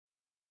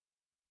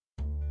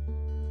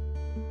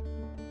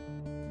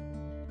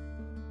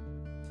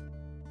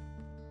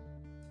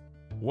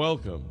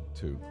Welcome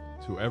to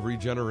Every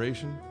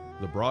Generation,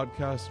 the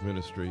broadcast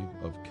ministry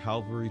of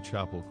Calvary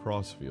Chapel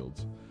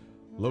Crossfields,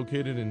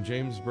 located in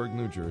Jamesburg,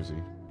 New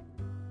Jersey,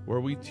 where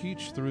we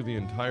teach through the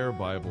entire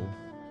Bible,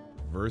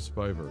 verse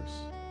by verse,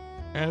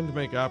 and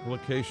make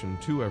application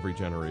to every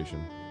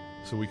generation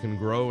so we can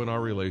grow in our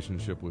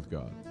relationship with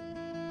God.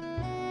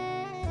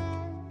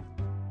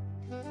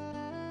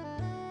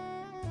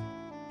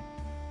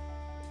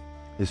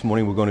 This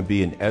morning we're going to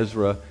be in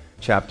Ezra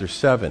chapter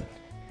 7.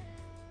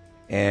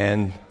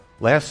 And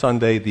last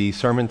Sunday the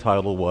sermon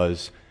title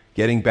was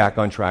Getting Back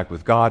on Track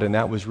with God, and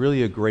that was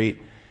really a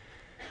great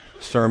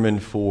sermon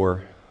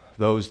for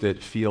those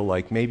that feel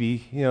like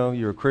maybe,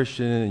 you're a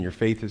Christian and your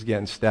faith is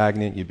getting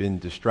stagnant, you've been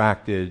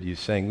distracted, you're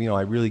saying,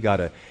 I really got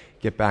to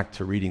get back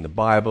to reading the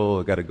Bible,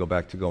 I got to go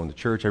back to going to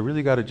church, I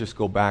really got to just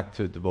go back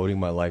to devoting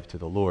my life to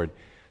the Lord.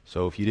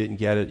 So if you didn't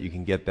get it, you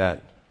can get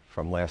that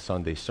from last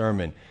Sunday's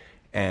sermon.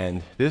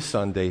 And this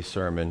Sunday's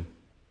sermon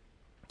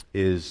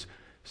is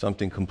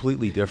something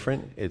completely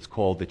different. It's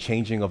called the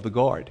changing of the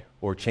guard,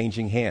 or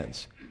changing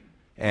hands.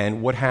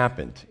 And what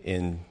happened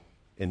in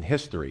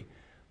history?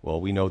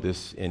 Well, we know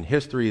this in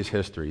history is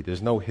history.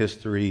 There's no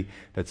history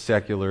that's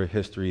secular,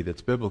 history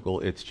that's biblical.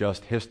 It's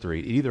just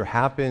history. It either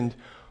happened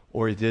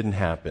or it didn't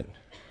happen,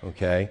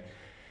 okay?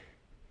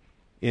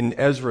 In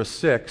Ezra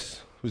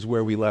 6 was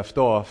where we left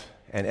off,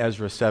 and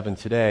Ezra 7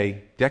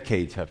 today,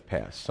 decades have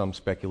passed. Some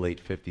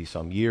speculate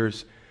 50-some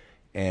years,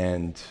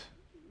 and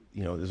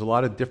there's a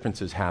lot of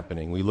differences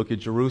happening. We look at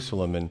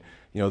Jerusalem, and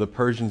the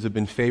Persians have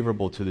been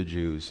favorable to the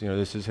Jews.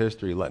 This is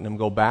history, letting them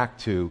go back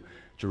to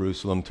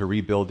Jerusalem to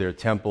rebuild their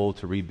temple,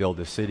 to rebuild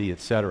the city,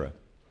 etc.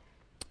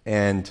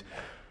 And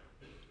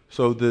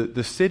so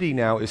the city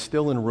now is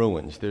still in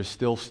ruins. There's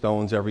still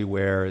stones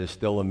everywhere. There's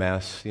still a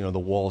mess. The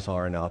walls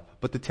aren't up,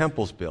 but the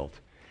temple's built.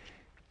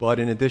 But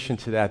in addition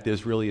to that,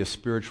 there's really a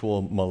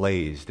spiritual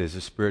malaise. There's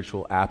a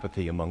spiritual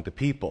apathy among the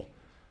people,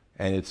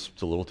 and it's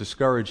a little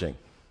discouraging.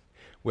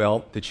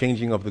 Well, the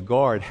changing of the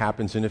guard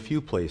happens in a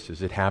few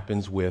places. It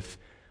happens with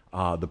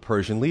the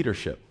Persian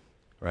leadership,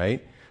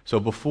 right? So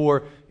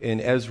before, in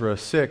Ezra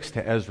 6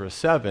 to Ezra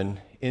 7,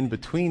 in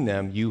between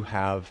them, you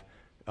have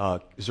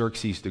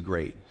Xerxes the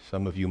Great.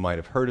 Some of you might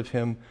have heard of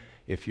him.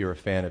 If you're a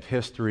fan of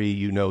history,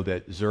 you know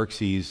that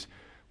Xerxes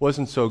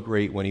wasn't so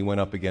great when he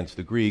went up against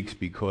the Greeks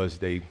because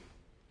they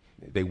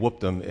whooped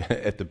them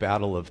at the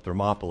Battle of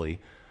Thermopylae,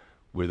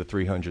 where the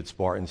 300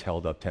 Spartans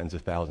held up tens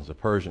of thousands of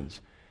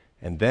Persians.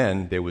 And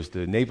then there was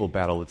the naval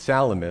battle at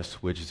Salamis,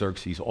 which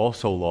Xerxes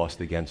also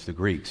lost against the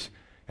Greeks.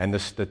 And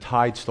the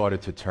tide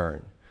started to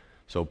turn.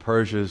 So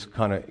Persia's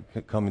kind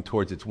of coming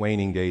towards its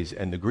waning days,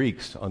 and the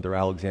Greeks, under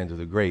Alexander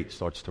the Great,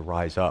 starts to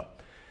rise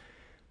up.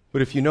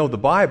 But if you know the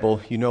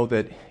Bible, you know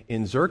that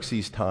in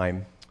Xerxes'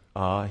 time,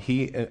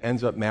 he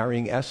ends up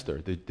marrying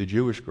Esther, the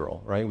Jewish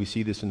girl, right? We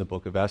see this in the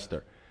book of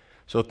Esther.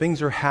 So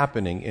things are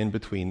happening in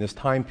between this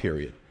time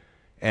period.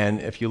 And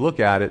if you look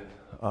at it,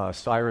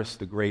 Cyrus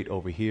the Great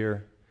over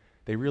here,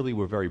 they really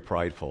were very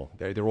prideful.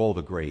 They're all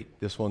the great.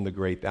 This one the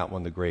great, that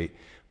one the great.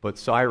 But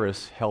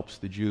Cyrus helps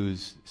the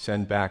Jews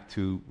send back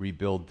to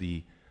rebuild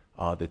the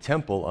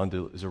temple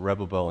under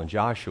Zerubbabel and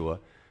Joshua.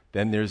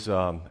 Then there's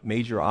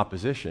major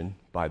opposition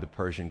by the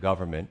Persian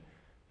government.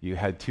 You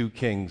had two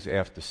kings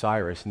after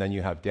Cyrus, and then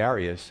you have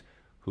Darius,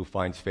 who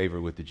finds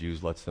favor with the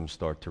Jews, lets them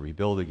start to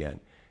rebuild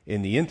again.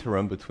 In the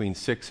interim, between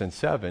 6 and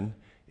 7,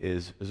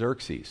 is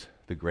Xerxes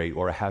the Great,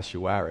 or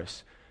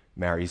Ahasuerus,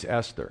 marries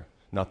Esther.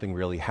 Nothing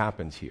really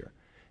happens here.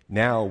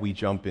 Now we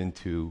jump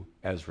into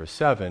Ezra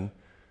 7,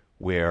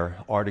 where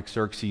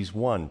Artaxerxes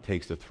I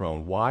takes the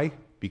throne. Why?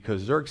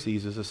 Because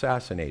Xerxes is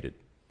assassinated.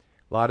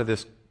 A lot of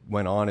this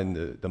went on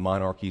in the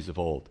monarchies of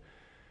old.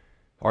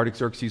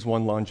 Artaxerxes I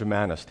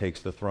Longimanus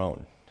takes the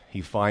throne. He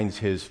finds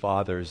his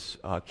father's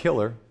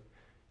killer,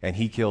 and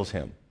he kills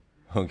him.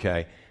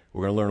 Okay?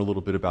 We're going to learn a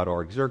little bit about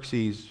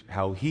Artaxerxes,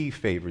 how he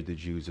favored the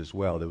Jews as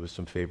well. There was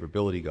some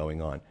favorability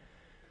going on.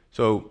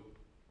 So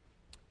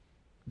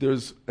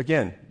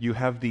you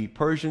have the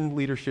Persian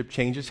leadership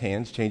changes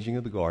hands, changing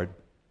of the guard.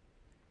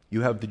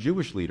 You have the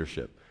Jewish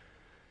leadership.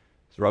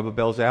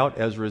 Zerubbabel's out,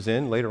 Ezra's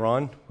in. Later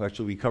on,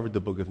 actually we covered the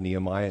book of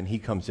Nehemiah, and he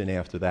comes in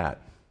after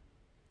that.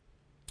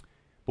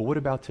 But what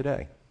about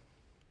today?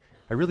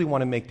 I really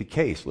want to make the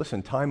case.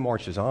 Listen, time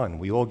marches on.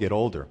 We all get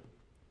older.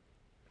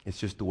 It's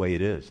just the way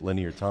it is,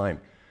 linear time.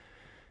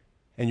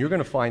 And you're going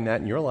to find that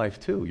in your life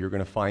too. You're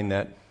going to find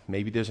that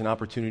maybe there's an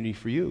opportunity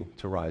for you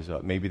to rise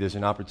up. Maybe there's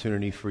an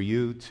opportunity for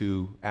you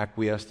to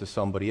acquiesce to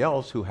somebody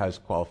else who has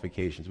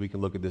qualifications. We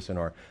can look at this in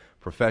our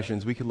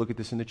professions. We can look at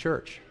this in the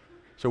church.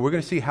 So we're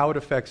going to see how it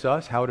affects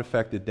us, how it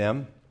affected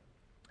them,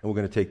 and we're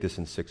going to take this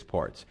in 6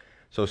 parts.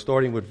 So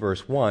starting with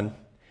verse 1,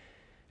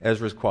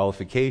 Ezra's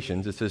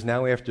qualifications, it says,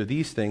 "Now after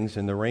these things,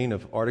 in the reign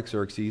of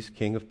Artaxerxes,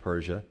 king of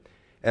Persia,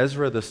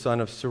 Ezra the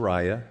son of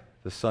Sariah,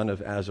 the son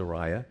of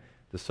Azariah,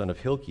 the son of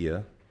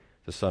Hilkiah,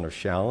 the son of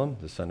Shallum,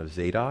 the son of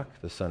Zadok,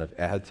 the son of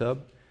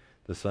Ahitub,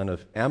 the son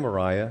of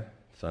Amariah,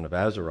 son of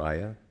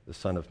Azariah, the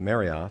son of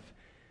Merioth,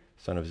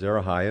 son of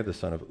Zerahiah, the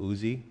son of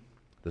Uzi,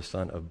 the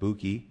son of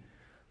Buki,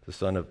 the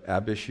son of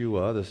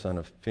Abishua, the son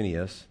of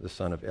Phinehas, the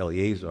son of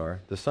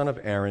Eleazar, the son of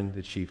Aaron,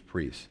 the chief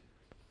priest.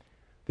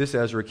 This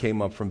Ezra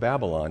came up from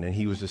Babylon, and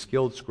he was a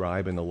skilled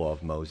scribe in the law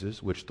of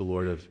Moses, which the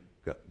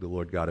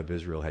Lord God of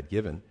Israel had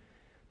given.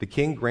 The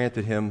king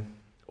granted him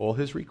all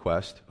his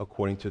requests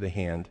according to the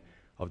hand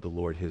of the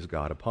Lord his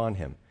God upon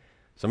him.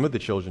 Some of the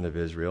children of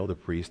Israel, the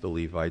priests, the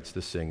Levites,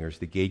 the singers,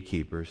 the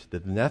gatekeepers, the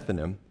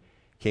Nethinim,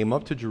 came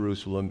up to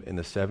Jerusalem in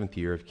the 7th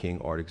year of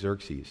King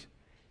Artaxerxes.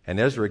 And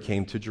Ezra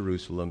came to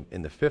Jerusalem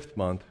in the 5th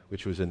month,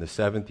 which was in the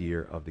 7th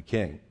year of the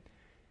king.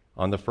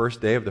 On the 1st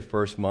day of the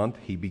 1st month,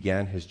 he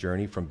began his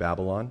journey from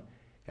Babylon.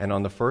 And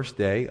on the 1st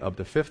day of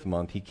the 5th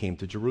month, he came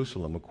to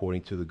Jerusalem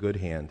according to the good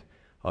hand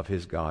of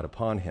his God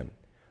upon him.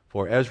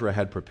 For Ezra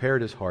had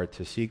prepared his heart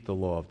to seek the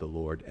law of the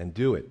Lord and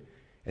do it,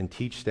 and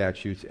teach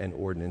statutes and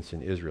ordinance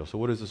in Israel. So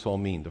what does this all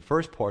mean? The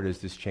first part is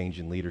this change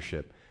in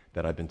leadership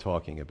that I've been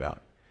talking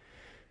about.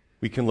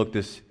 We can look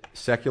this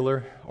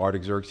secular,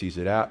 Artaxerxes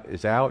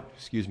is out,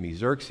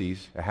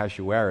 Xerxes,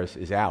 Ahasuerus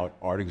is out,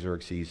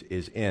 Artaxerxes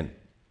is in.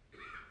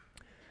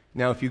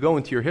 Now, if you go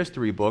into your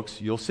history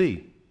books, you'll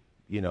see,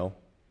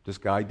 this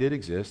guy did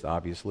exist,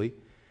 obviously,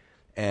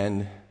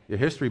 and your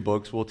history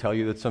books will tell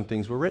you that some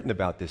things were written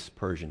about this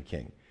Persian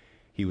king.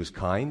 He was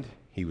kind,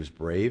 he was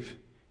brave,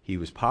 he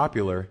was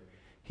popular,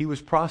 he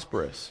was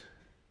prosperous.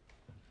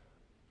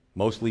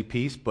 Mostly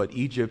peace, but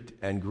Egypt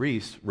and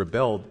Greece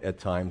rebelled at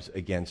times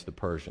against the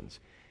Persians.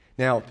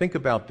 Now, think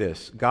about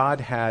this.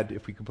 God had,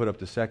 if we could put up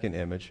the second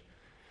image,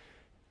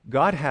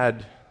 God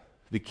had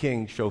the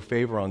king show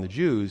favor on the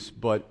Jews,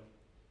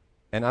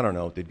 and I don't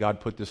know, did God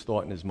put this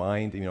thought in his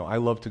mind? I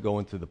love to go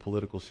into the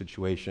political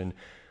situation.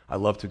 I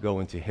love to go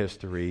into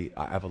history.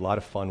 I have a lot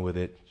of fun with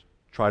it,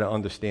 try to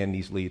understand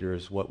these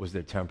leaders, what was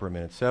their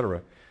temperament,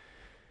 etc.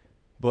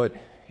 But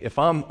if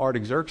I'm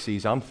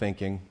Artaxerxes, I'm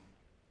thinking,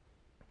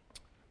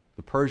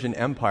 the Persian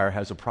Empire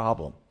has a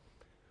problem.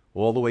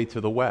 All the way to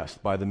the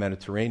west, by the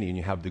Mediterranean,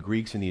 you have the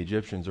Greeks and the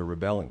Egyptians are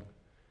rebelling.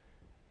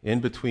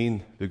 In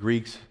between the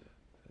Greeks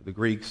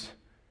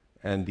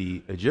and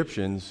the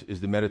Egyptians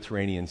is the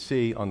Mediterranean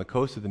Sea. On the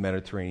coast of the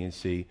Mediterranean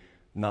Sea,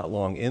 not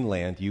long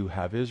inland, you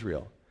have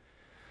Israel.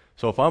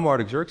 So if I'm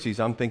Artaxerxes,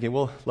 I'm thinking,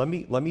 well, let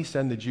me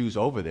send the Jews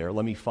over there,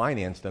 let me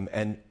finance them,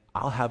 and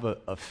I'll have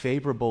a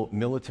favorable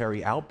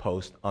military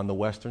outpost on the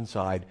western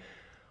side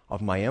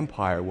of my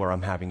empire where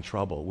I'm having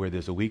trouble, where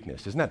there's a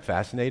weakness. Isn't that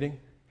fascinating?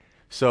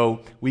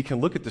 So we can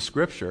look at the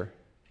scripture.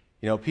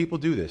 People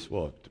do this.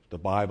 Well, the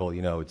Bible,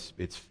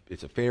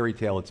 it's a fairy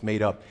tale. It's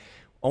made up.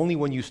 Only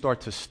when you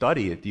start to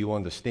study it do you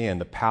understand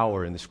the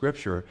power in the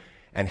scripture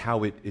and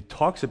how it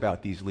talks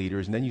about these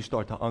leaders, and then you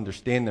start to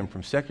understand them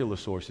from secular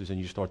sources and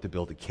you start to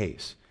build a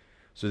case.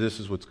 So this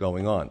is what's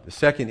going on. The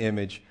second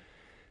image,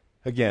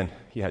 again,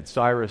 you had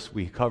Cyrus.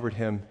 We covered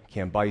him.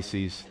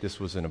 Cambyses. This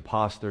was an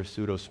imposter.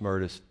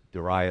 Pseudo-Smyrtus,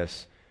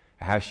 Darius,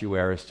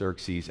 Ahasuerus,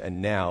 Xerxes,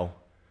 and now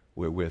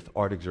we're with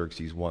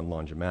Artaxerxes I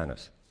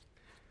Longimanus.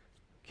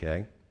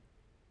 Okay?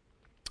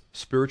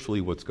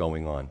 Spiritually, what's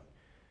going on?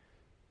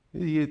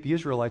 The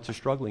Israelites are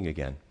struggling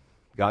again.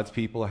 God's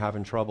people are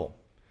having trouble.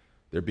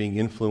 They're being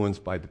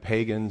influenced by the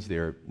pagans.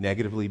 They're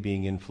negatively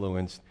being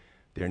influenced.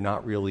 They're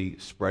not really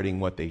spreading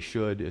what they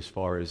should as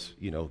far as,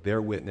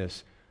 their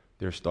witness.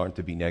 They're starting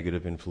to be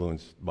negative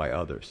influenced by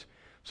others.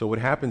 So what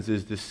happens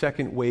is the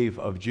second wave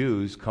of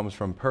Jews comes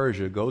from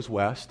Persia, goes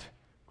west,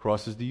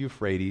 crosses the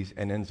Euphrates,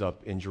 and ends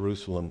up in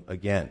Jerusalem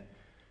again.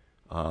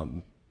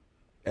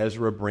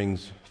 Ezra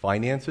brings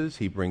finances,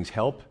 he brings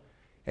help,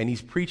 and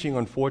he's preaching,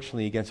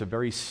 unfortunately, against a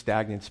very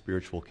stagnant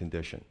spiritual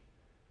condition.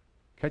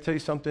 Can I tell you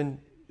something?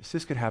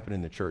 This could happen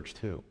in the church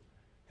too.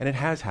 And it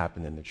has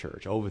happened in the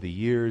church over the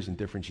years in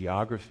different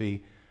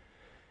geography.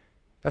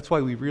 That's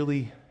why we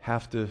really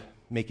have to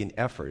make an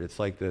effort. It's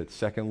like the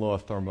second law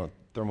of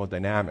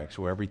thermodynamics,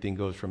 where everything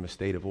goes from a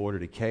state of order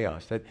to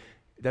chaos.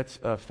 That's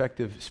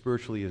effective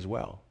spiritually as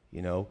well.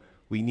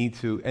 We need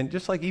to, and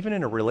just like even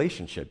in a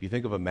relationship, you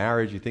think of a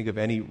marriage, you think of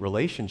any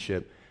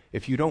relationship,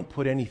 if you don't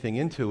put anything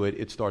into it,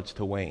 it starts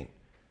to wane.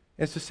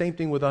 And it's the same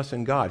thing with us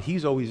and God.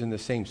 He's always in the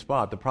same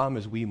spot. The problem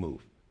is we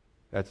move.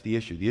 That's the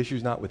issue. The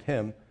issue's not with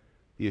him.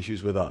 The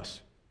issue's with us.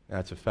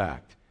 That's a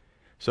fact.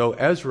 So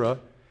Ezra,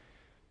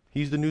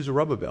 he's the new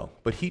Zerubbabel,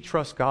 but he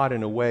trusts God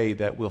in a way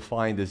that we'll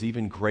find is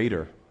even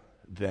greater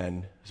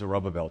than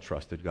Zerubbabel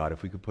trusted God.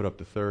 If we could put up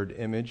the third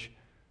image.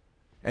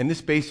 And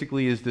this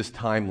basically is this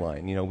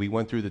timeline. We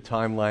went through the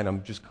timeline.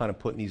 I'm just kind of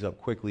putting these up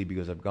quickly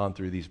because I've gone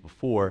through these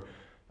before.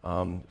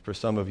 For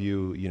some of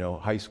you,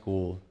 high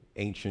school,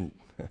 ancient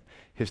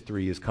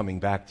history is coming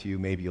back to you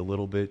maybe a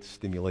little bit,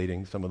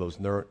 stimulating some of those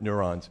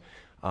neurons.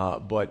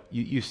 But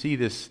you see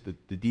this,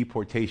 the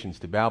deportations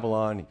to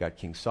Babylon. You've got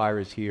King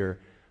Cyrus here,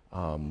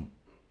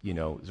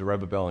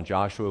 Zerubbabel and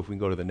Joshua. If we can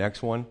go to the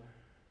next one.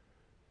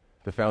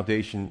 The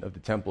foundation of the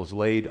temple is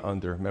laid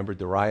under, remember,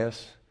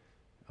 Darius.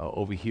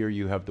 Over here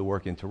you have the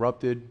work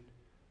interrupted.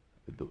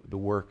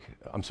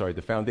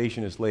 The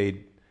foundation is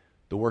laid,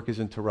 the work is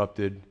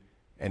interrupted,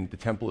 and the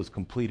temple is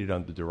completed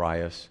under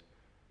Darius.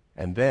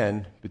 And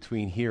then,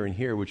 between here and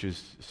here, which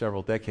is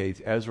several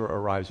decades, Ezra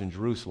arrives in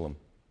Jerusalem.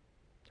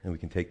 And we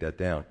can take that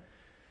down.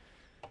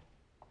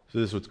 So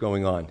this is what's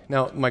going on.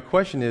 Now, my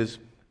question is,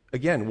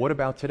 again, what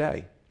about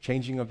today?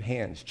 Changing of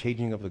hands,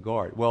 changing of the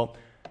guard. Well,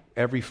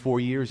 every 4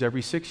 years,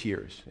 every 6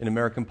 years in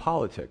American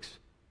politics.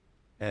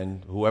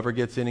 And whoever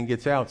gets in and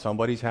gets out,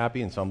 somebody's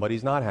happy and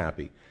somebody's not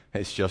happy.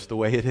 It's just the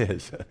way it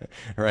is,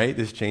 right?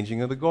 This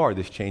changing of the guard,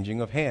 this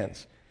changing of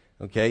hands,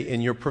 okay?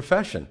 In your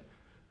profession,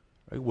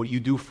 right? What you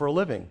do for a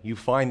living. You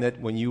find that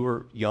when you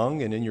were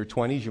young and in your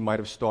 20s, you might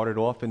have started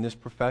off in this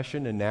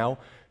profession, and now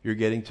you're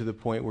getting to the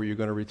point where you're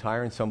going to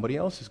retire and somebody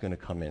else is going to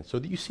come in. So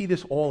you see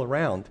this all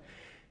around.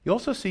 You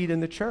also see it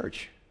in the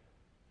church.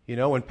 You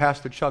know, when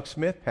Pastor Chuck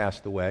Smith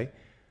passed away,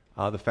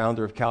 the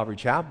founder of Calvary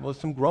Chapel, was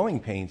some growing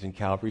pains in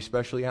Calvary,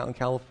 especially out in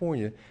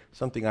California,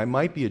 something I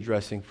might be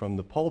addressing from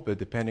the pulpit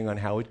depending on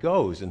how it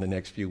goes in the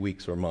next few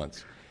weeks or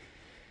months.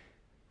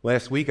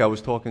 Last week I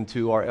was talking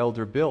to our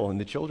elder Bill in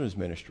the children's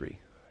ministry,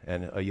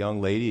 and a young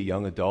lady, a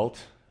young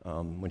adult,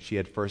 when she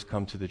had first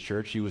come to the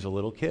church, she was a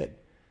little kid.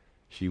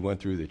 She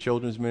went through the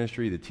children's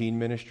ministry, the teen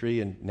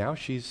ministry, and now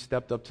she's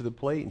stepped up to the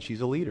plate and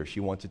she's a leader. She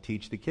wants to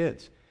teach the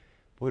kids.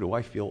 Boy, do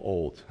I feel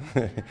old,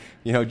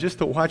 you know, just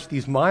to watch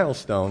these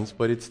milestones,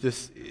 but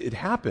it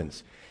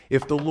happens.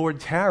 If the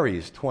Lord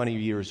tarries 20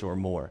 years or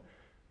more,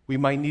 we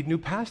might need new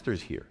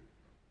pastors here.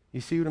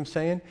 You see what I'm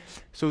saying?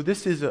 So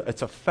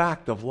it's a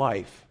fact of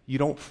life. You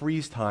don't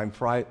freeze time.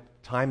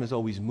 Time is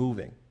always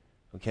moving,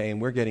 okay? And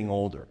we're getting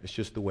older. It's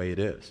just the way it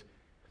is.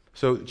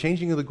 So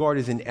changing of the guard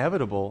is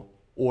inevitable,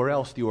 or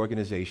else the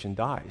organization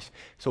dies.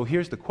 So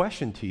here's the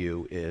question to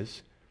you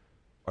is,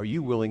 are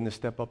you willing to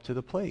step up to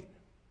the plate?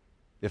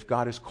 If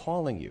God is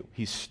calling you,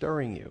 He's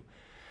stirring you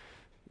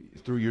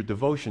through your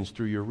devotions,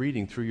 through your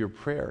reading, through your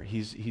prayer.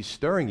 He's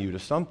stirring you to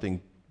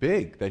something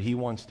big that He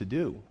wants to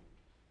do.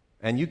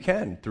 And you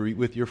can,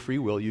 with your free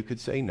will, you could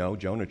say no.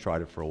 Jonah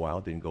tried it for a while.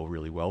 It didn't go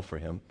really well for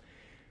him.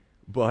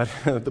 But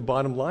the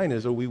bottom line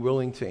is, are we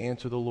willing to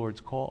answer the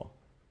Lord's call?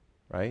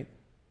 Right?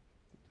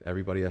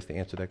 Everybody has to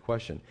answer that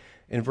question.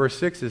 In verse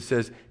 6, it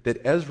says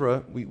that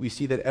Ezra, we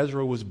see that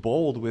Ezra was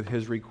bold with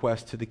his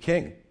request to the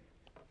king.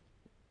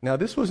 Now,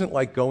 this wasn't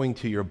like going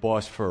to your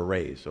boss for a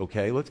raise,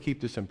 okay? Let's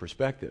keep this in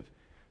perspective.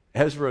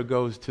 Ezra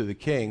goes to the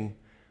king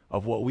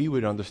of what we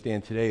would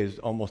understand today as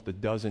almost a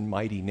dozen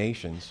mighty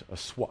nations,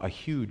 a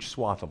huge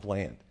swath of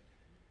land.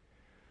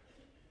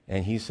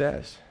 And he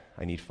says,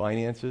 I need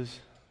finances.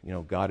 You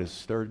know, God has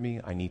stirred me.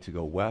 I need to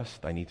go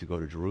west. I need to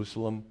go to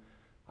Jerusalem.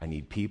 I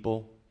need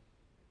people.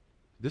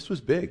 This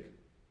was big.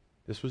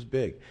 This was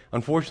big.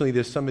 Unfortunately,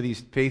 there's some of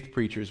these faith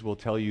preachers will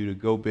tell you to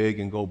go big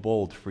and go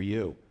bold for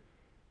you.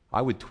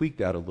 I would tweak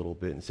that a little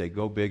bit and say,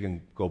 go big and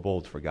go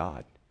bold for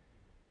God.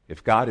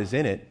 If God is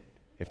in it,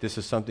 if this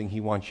is something He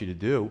wants you to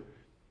do,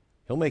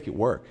 He'll make it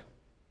work.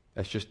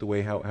 That's just the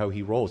way how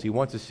He rolls. He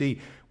wants to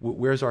see,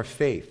 where's our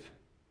faith?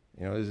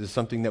 You know, is this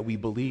something that we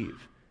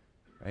believe?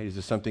 Right? Is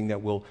this something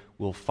that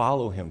we'll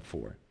follow Him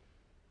for?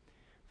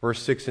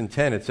 Verse 6 and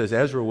 10, it says,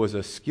 Ezra was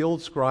a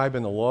skilled scribe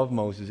in the law of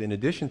Moses. In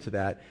addition to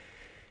that,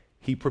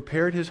 he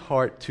prepared his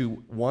heart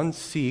to, 1,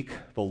 seek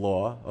the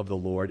law of the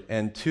Lord,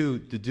 and 2,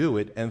 to do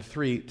it, and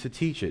 3, to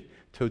teach it.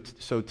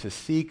 So to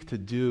seek, to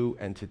do,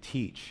 and to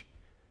teach.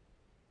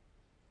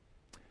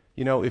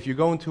 You know, if you're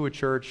going to a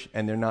church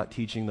and they're not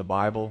teaching the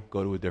Bible,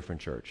 go to a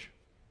different church.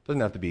 It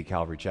doesn't have to be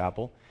Calvary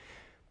Chapel.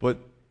 But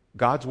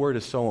God's Word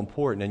is so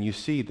important, and you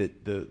see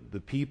that the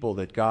people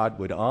that God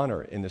would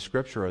honor in the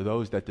Scripture are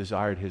those that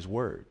desired His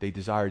Word. They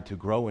desired to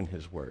grow in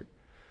His Word.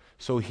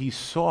 So he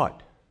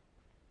sought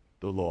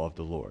the law of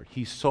the Lord.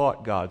 He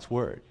sought God's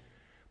Word.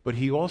 But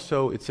he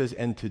also, it says,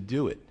 and to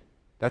do it.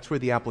 That's where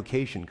the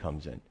application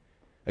comes in.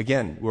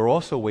 Again, we're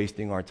also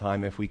wasting our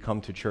time if we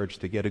come to church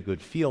to get a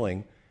good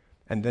feeling,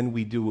 and then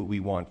we do what we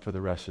want for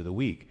the rest of the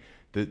week.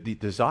 The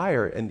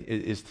desire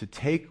is to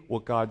take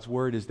what God's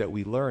Word is that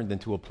we learned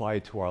and to apply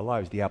it to our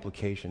lives, the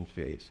application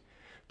phase.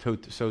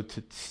 So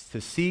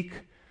to seek,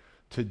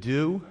 to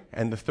do,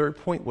 and the third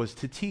point was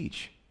to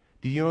teach.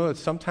 Do you know that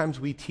sometimes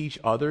we teach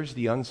others,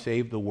 the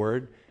unsaved, the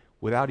Word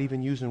without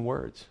even using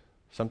words?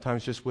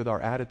 Sometimes just with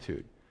our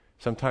attitude.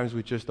 Sometimes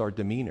with just our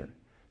demeanor.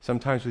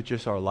 Sometimes with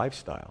just our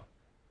lifestyle.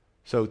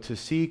 So to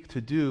seek,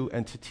 to do,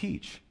 and to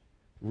teach.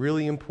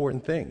 Really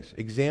important things.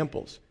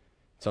 Examples.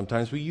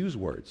 Sometimes we use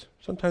words.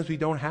 Sometimes we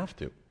don't have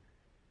to.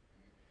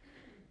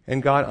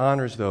 And God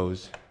honors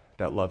those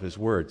that love His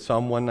Word.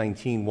 Psalm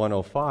 119,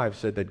 105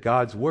 said that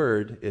God's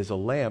Word is a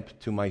lamp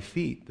to my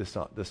feet, the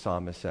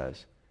psalmist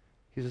says.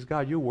 He says,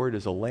 God, your Word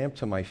is a lamp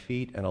to my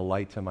feet and a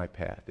light to my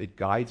path. It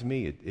guides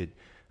me.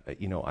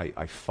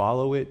 I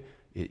follow it.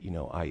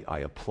 I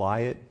apply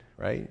it,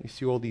 right? You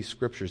see all these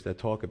scriptures that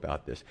talk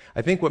about this.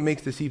 I think what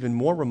makes this even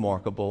more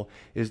remarkable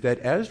is that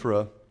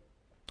Ezra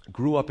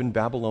grew up in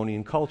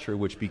Babylonian culture,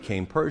 which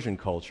became Persian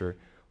culture,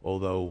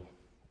 although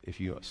if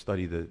you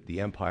study the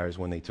empires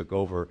when they took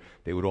over,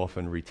 they would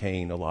often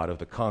retain a lot of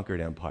the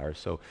conquered empires.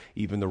 So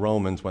even the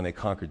Romans, when they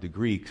conquered the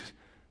Greeks,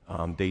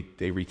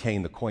 they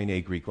retained the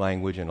Koine Greek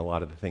language and a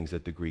lot of the things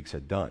that the Greeks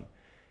had done.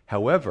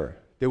 However,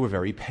 they were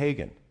very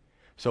pagan.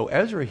 So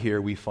Ezra here,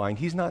 we find,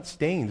 he's not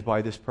stained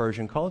by this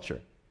Persian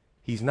culture.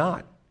 He's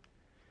not.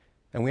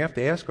 And we have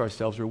to ask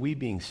ourselves, are we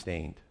being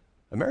stained?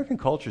 American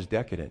culture is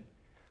decadent.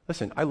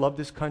 Listen, I love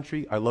this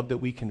country. I love that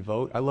we can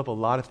vote. I love a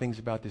lot of things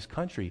about this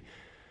country,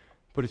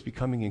 but it's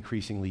becoming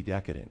increasingly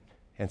decadent.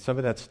 And some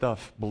of that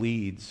stuff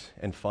bleeds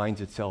and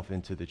finds itself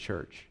into the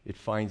church. It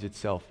finds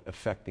itself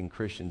affecting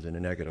Christians in a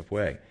negative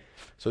way.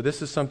 So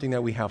this is something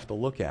that we have to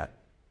look at.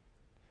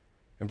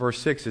 In verse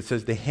 6, it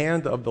says, the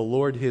hand of the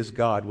Lord his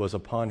God was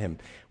upon him.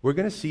 We're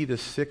going to see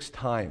this 6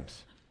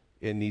 times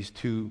in these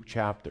 2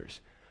 chapters.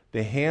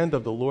 The hand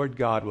of the Lord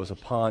God was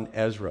upon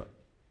Ezra.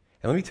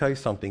 And let me tell you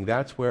something,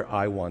 that's where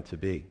I want to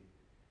be.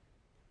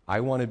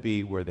 I want to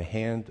be where the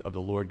hand of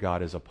the Lord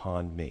God is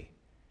upon me.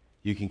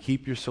 You can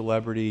keep your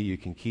celebrity, you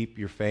can keep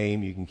your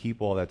fame, you can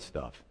keep all that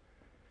stuff.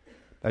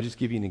 I'll just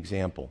give you an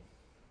example.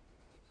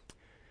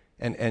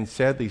 And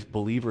sadly,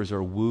 believers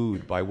are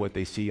wooed by what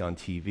they see on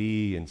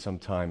TV, and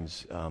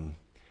sometimes,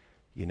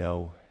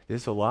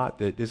 there's a lot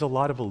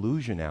of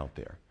illusion out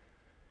there.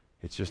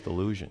 It's just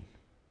illusion,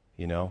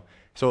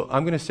 So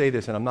I'm going to say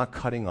this, and I'm not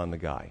cutting on the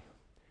guy.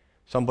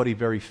 Somebody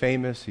very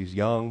famous, he's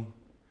young.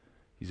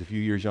 He's a few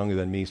years younger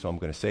than me, so I'm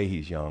going to say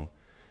he's young.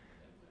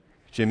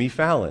 Jimmy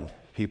Fallon.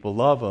 People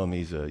love him.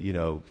 He's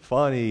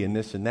funny and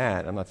this and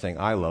that. I'm not saying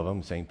I love him.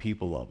 I'm saying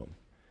people love him.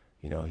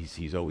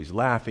 He's always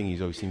laughing.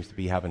 He always seems to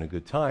be having a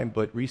good time.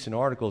 But recent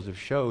articles have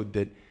showed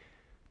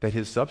that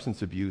his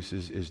substance abuse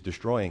is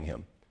destroying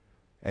him.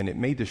 And it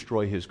may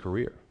destroy his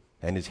career.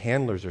 And his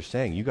handlers are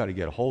saying, you got to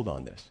get a hold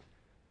on this.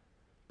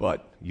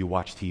 But you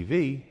watch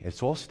TV,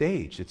 it's all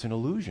staged. It's an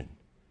illusion.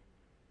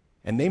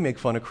 And they make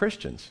fun of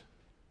Christians.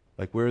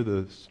 Like, we're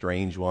the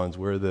strange ones.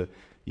 We're the,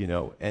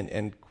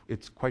 and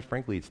it's quite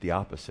frankly, it's the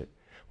opposite.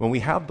 When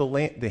we have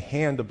the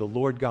hand of the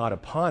Lord God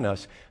upon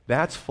us,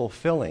 that's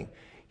fulfilling.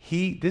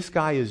 This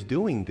guy is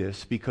doing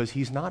this because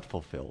he's not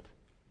fulfilled.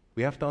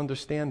 We have to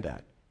understand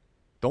that.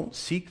 Don't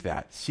seek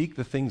that. Seek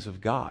the things of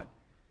God,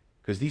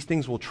 because these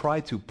things will try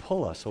to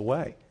pull us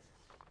away.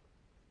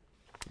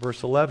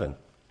 Verse 11,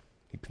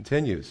 he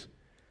continues.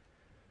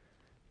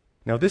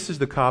 Now this is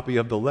the copy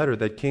of the letter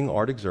that King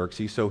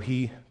Artaxerxes, so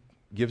he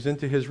gives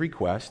into his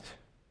request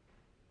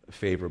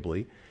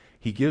favorably.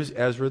 He gives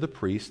Ezra the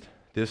priest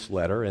this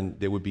letter, and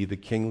there would be the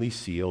kingly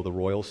seal, the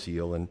royal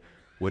seal, and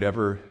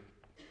whatever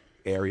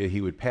area he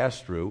would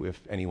pass through,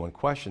 if anyone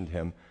questioned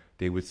him,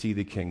 they would see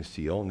the king's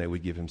seal, and they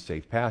would give him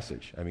safe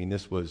passage. I mean,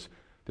 this was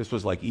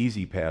like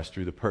easy pass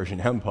through the Persian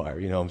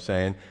Empire, you know what I'm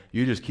saying?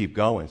 You just keep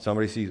going.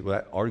 Somebody sees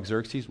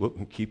Artaxerxes,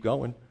 keep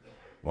going.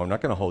 Well, I'm not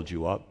going to hold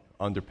you up.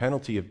 Under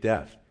penalty of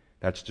death.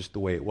 That's just the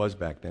way it was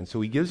back then. So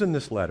he gives him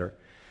this letter,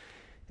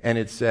 and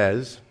it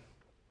says,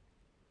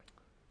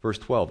 verse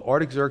 12,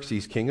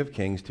 Artaxerxes, king of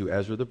kings, to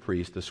Ezra the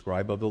priest, the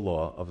scribe of the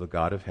law of the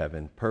God of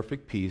heaven,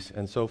 perfect peace,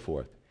 and so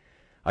forth.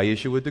 I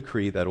issue a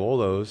decree that all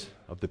those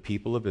of the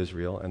people of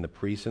Israel and the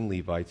priests and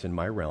Levites in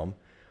my realm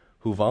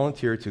who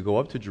volunteer to go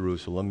up to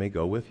Jerusalem may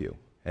go with you.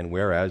 And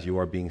whereas you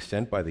are being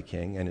sent by the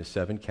king and his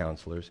 7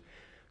 counselors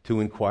to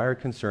inquire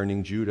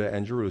concerning Judah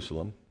and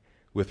Jerusalem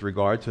with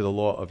regard to the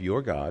law of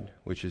your God,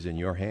 which is in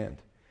your hand.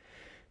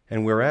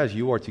 And whereas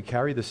you are to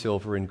carry the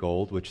silver and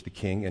gold which the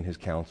king and his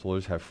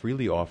counselors have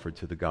freely offered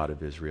to the God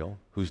of Israel,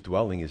 whose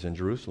dwelling is in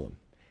Jerusalem.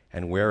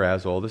 And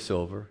whereas all the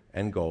silver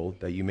and gold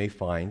that you may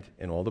find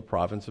in all the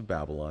province of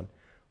Babylon,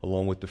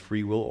 along with the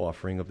freewill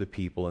offering of the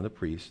people and the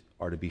priests,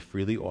 are to be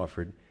freely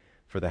offered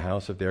for the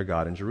house of their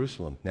God in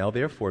Jerusalem. Now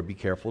therefore be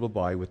careful to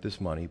buy with this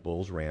money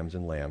bulls, rams,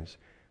 and lambs,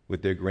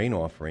 with their grain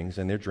offerings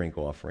and their drink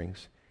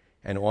offerings,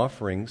 and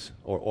offerings,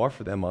 or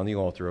offer them on the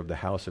altar of the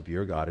house of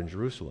your God in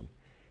Jerusalem.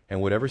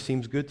 And whatever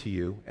seems good to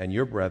you and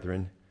your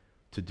brethren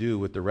to do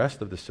with the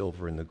rest of the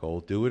silver and the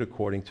gold, do it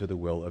according to the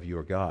will of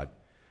your God.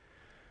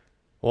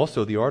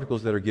 Also, the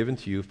articles that are given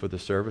to you for the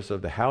service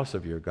of the house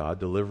of your God,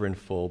 deliver in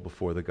full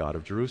before the God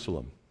of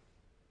Jerusalem.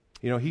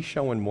 He's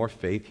showing more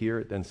faith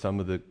here than some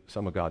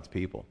of God's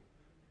people.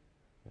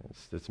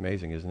 It's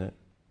amazing, isn't it?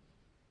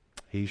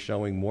 He's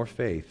showing more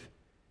faith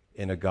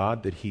in a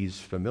God that he's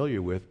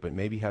familiar with, but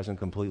maybe hasn't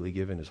completely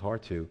given his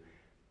heart to,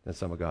 than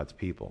some of God's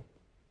people.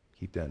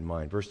 Keep that in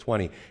mind. Verse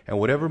 20, and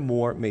whatever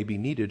more may be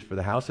needed for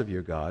the house of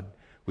your God,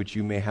 which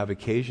you may have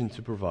occasion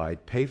to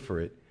provide, pay for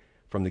it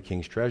from the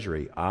king's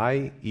treasury.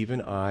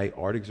 Even I,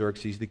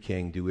 Artaxerxes the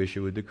king, do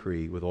issue a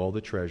decree with all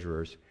the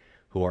treasurers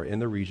who are in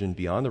the region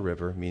beyond the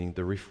river, meaning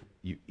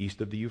the east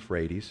of the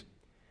Euphrates,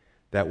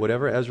 that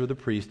whatever Ezra the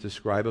priest, the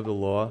scribe of the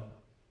law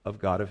of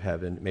God of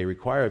heaven, may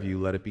require of you,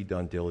 let it be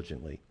done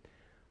diligently.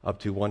 Up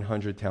to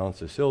 100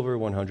 talents of silver,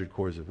 100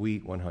 cores of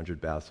wheat,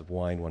 100 baths of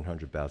wine,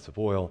 100 baths of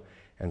oil,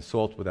 and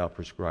salt without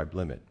prescribed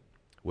limit.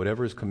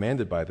 Whatever is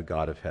commanded by the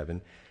God of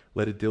heaven,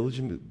 let it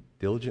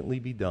diligently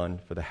be done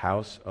for the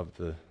house of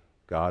the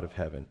God of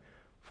heaven.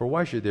 For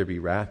why should there be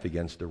wrath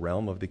against the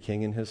realm of the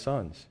king and his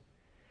sons?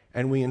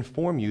 And we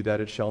inform you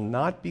that it shall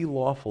not be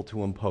lawful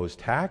to impose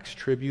tax,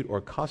 tribute,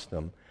 or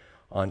custom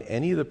on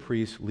any of the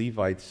priests,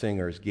 Levites,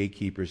 singers,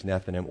 gatekeepers,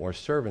 Nethinim, or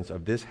servants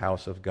of this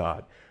house of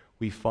God.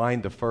 We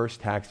find the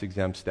first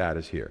tax-exempt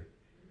status here.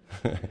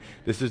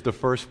 This is the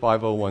first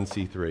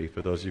 501c3,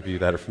 for those of you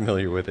that are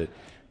familiar with it.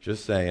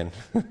 Just saying.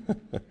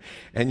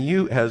 And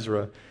you,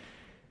 Ezra,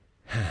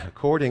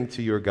 According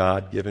to your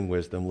God-given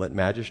wisdom, let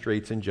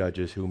magistrates and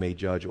judges who may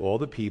judge all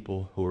the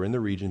people who are in the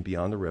region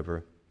beyond the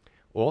river,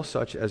 all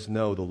such as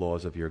know the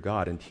laws of your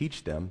God, and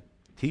teach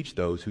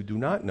those who do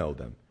not know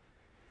them.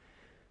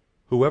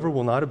 Whoever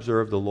will not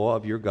observe the law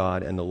of your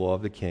God and the law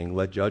of the king,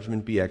 let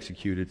judgment be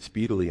executed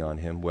speedily on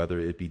him, whether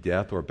it be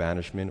death or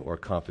banishment or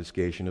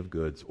confiscation of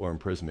goods or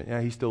imprisonment.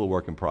 Yeah, he's still a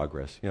work in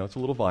progress. It's a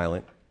little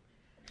violent,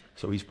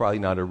 so he's probably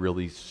not a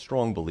really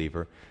strong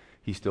believer.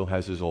 He still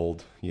has his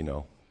old,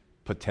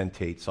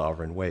 potentate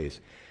sovereign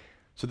ways.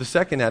 So the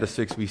second out of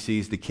 6 we see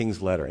is the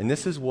king's letter. And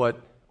this is what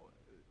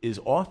is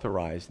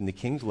authorized in the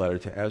king's letter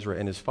to Ezra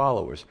and his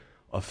followers: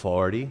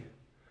 authority,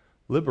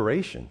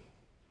 liberation,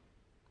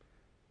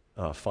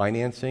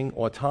 financing,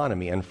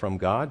 autonomy, and from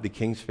God, the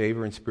king's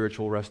favor and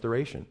spiritual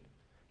restoration.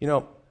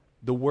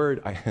 The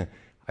word,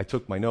 I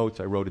took my notes,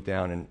 I wrote it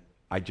down, and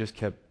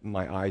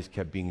my eyes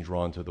kept being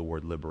drawn to the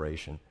word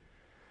liberation.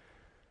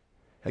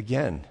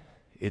 Again,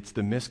 it's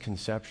the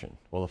misconception.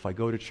 Well, if I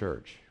go to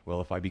church,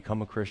 if I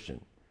become a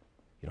Christian,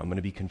 I'm going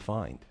to be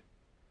confined.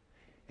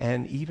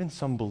 And even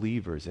some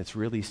believers, it's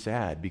really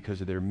sad because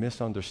of their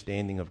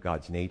misunderstanding of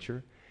God's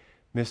nature,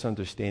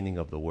 misunderstanding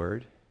of the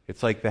Word.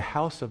 It's like the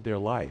house of their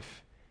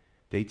life.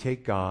 They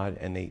take God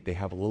and they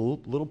have a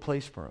little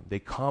place for Him. They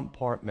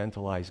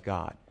compartmentalize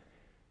God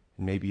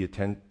in maybe a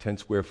 10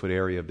 square foot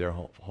area of their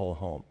whole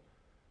home.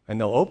 And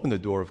they'll open the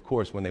door, of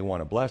course, when they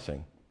want a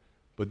blessing.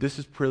 But this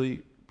is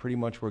pretty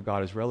much where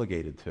God is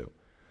relegated to.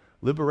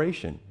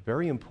 Liberation,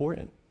 very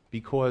important,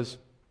 because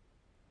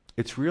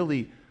it's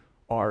really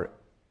our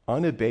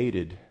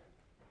unabated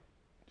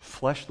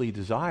fleshly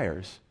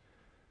desires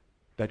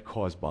that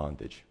cause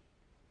bondage.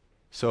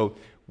 So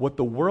what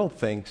the world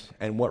thinks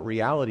and what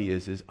reality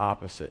is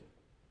opposite.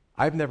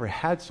 I've never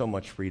had so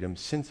much freedom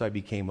since I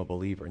became a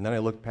believer. And then I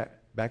look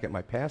back at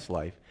my past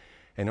life,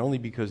 and only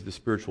because the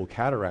spiritual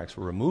cataracts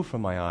were removed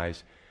from my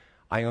eyes,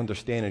 I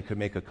understand and could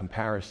make a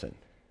comparison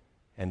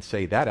and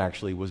say that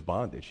actually was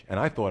bondage. And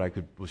I thought I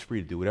was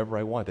free to do whatever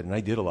I wanted, and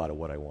I did a lot of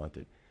what I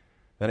wanted.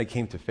 Then I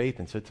came to faith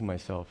and said to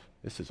myself,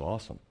 this is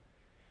awesome.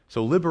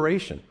 So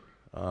liberation.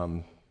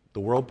 The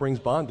world brings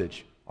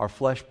bondage. Our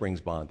flesh brings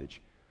bondage.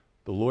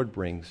 The Lord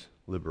brings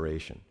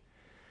liberation.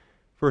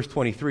 Verse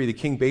 23, the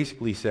king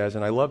basically says,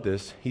 and I love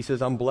this, he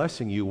says, I'm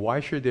blessing you. Why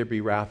should there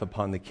be wrath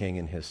upon the king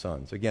and his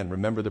sons? Again,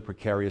 remember the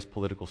precarious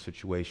political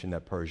situation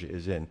that Persia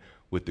is in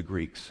with the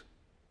Greeks.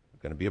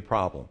 It's going to be a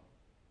problem.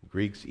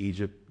 Greeks,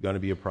 Egypt, going to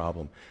be a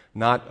problem.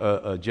 Not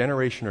a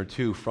generation or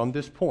two from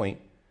this point,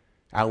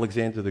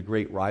 Alexander the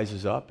Great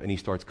rises up and he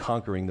starts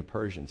conquering the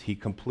Persians. He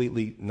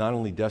completely not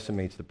only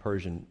decimates the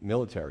Persian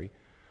military,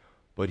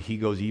 but he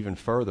goes even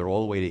further,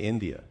 all the way to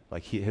India.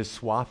 Like his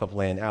swath of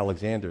land,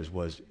 Alexander's,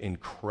 was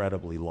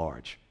incredibly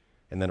large.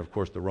 And then, of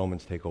course, the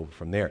Romans take over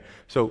from there.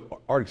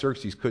 So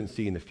Artaxerxes couldn't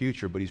see in the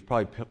future, but he's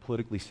probably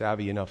politically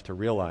savvy enough to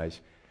realize,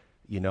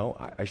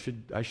 I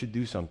should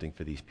do something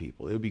for these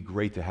people. It would be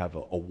great to have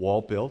a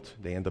wall built.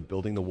 They end up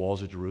building the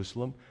walls of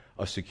Jerusalem.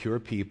 A secure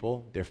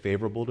people. They're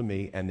favorable to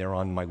me, and they're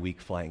on my weak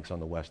flanks on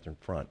the western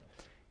front.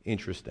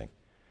 Interesting.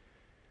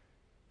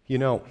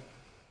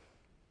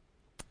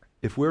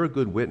 If we're a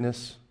good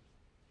witness,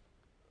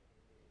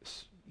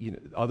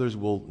 others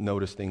will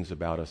notice things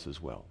about us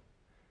as well.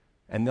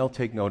 And they'll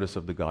take notice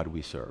of the God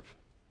we serve.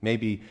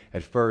 Maybe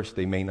at first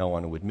they may not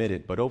want to admit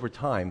it, but over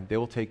time they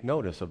will take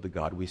notice of the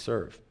God we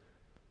serve.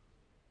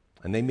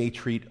 And they may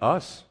treat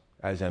us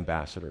as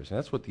ambassadors. And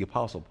that's what the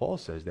Apostle Paul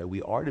says, that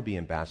we are to be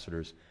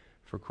ambassadors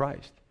for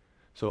Christ.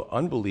 So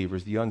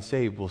unbelievers, the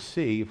unsaved, will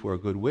see if we're a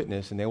good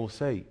witness, and they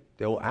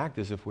will act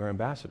as if we're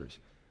ambassadors.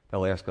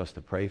 They'll ask us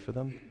to pray for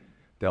them.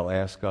 They'll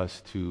ask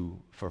us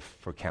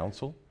for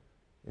counsel.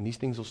 And these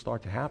things will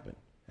start to happen.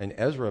 And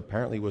Ezra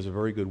apparently was a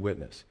very good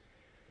witness.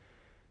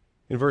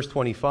 In verse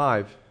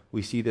 25,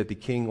 we see that the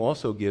king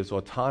also gives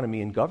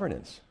autonomy and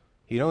governance.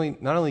 He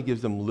not only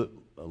gives them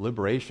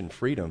liberation,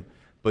 freedom,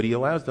 but he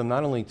allows them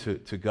not only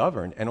to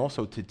govern and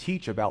also to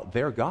teach about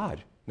their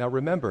God. Now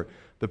remember,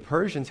 the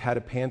Persians had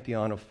a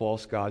pantheon of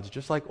false gods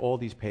just like all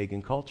these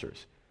pagan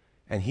cultures.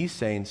 And he's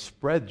saying,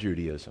 spread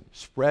Judaism,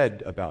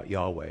 spread about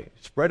Yahweh,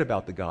 spread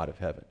about the God of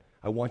heaven.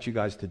 I want you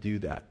guys to do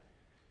that.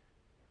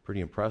 Pretty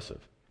impressive.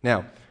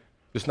 Now,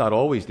 it's not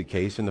always the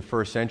case. In the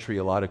first century,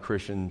 a lot of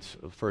Christians,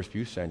 the first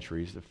few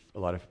centuries, a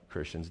lot of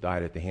Christians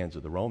died at the hands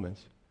of the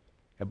Romans.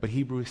 But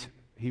Hebrews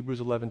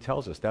 11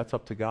 tells us that's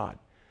up to God.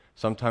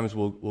 Sometimes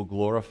we'll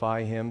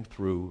glorify him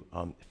through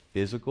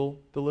physical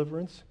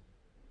deliverance.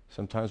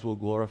 Sometimes we'll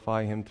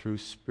glorify him through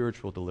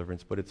spiritual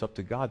deliverance, but it's up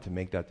to God to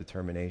make that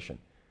determination.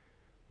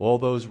 All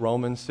those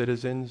Roman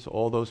citizens,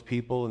 all those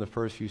people in the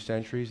first few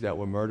centuries that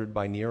were murdered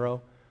by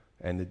Nero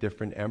and the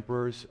different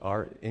emperors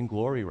are in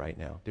glory right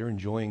now. They're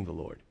enjoying the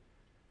Lord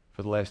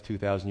for the last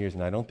 2,000 years,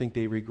 and I don't think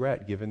they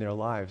regret giving their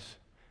lives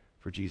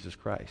for Jesus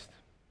Christ.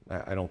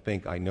 I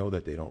know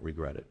that they don't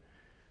regret it.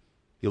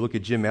 You look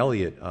at Jim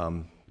Elliot,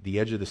 The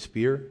Edge of the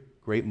Spear,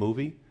 great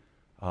movie.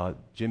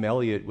 Jim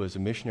Elliot was a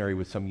missionary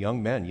with some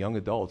young men, young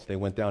adults. They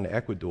went down to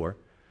Ecuador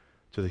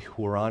to the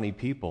Huarani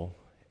people,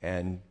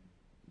 and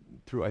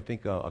through, I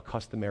think, a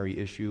customary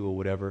issue or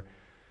whatever,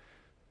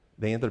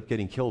 they ended up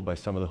getting killed by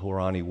some of the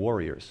Hurani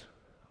warriors.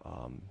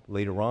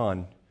 Later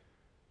on,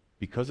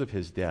 because of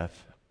his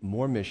death,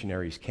 more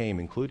missionaries came,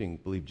 including,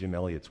 I believe, Jim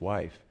Elliot's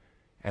wife,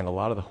 and a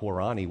lot of the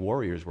Hurani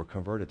warriors were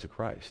converted to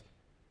Christ.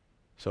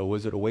 So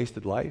was it a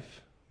wasted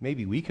life?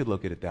 Maybe we could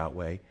look at it that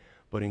way,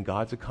 but in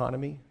God's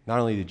economy, not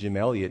only did Jim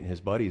Elliot and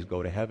his buddies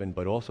go to heaven,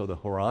 but also the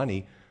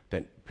Hurani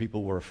that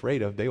people were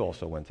afraid of, they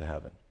also went to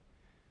heaven.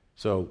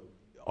 So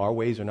our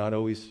ways are not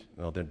always,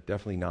 well, they're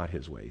definitely not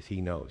his ways.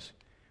 He knows.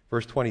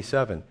 Verse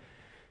 27,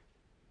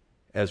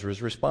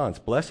 Ezra's response,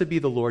 "Blessed be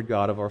the Lord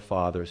God of our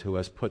fathers, who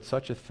has put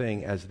such a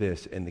thing as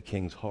this in the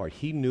king's heart."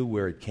 He knew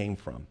where it came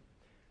from.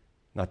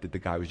 Not that the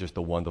guy was just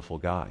a wonderful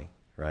guy,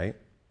 right?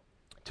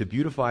 "To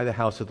beautify the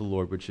house of the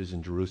Lord which is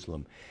in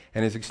Jerusalem,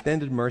 and has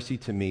extended mercy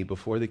to me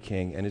before the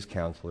king and his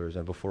counselors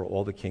and before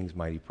all the king's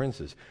mighty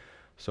princes.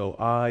 So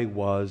I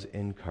was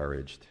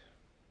encouraged."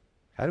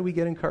 How do we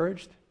get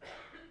encouraged?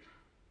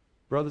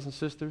 Brothers and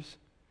sisters,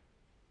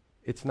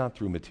 it's not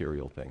through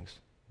material things.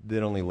 They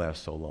only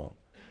last so long.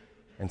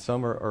 And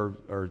some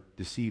are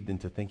deceived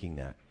into thinking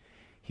that.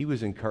 He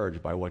was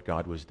encouraged by what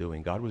God was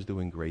doing. God was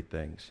doing great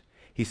things.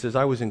 He says,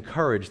 "I was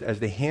encouraged as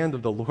the hand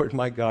of the Lord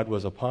my God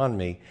was upon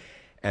me,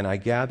 and I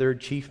gathered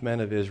chief men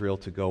of Israel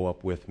to go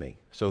up with me."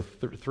 So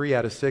 3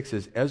 out of 6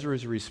 is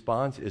Ezra's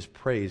response is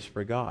praise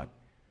for God.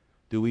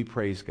 Do we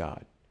praise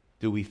God?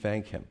 Do we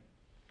thank him?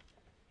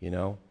 You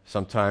know,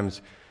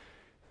 sometimes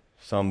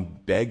some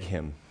beg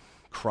him,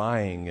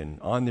 crying and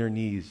on their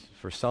knees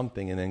for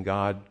something, and then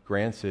God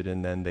grants it,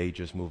 and then they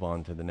just move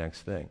on to the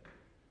next thing.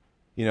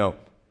 You know,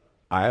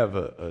 I have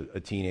a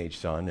teenage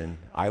son, and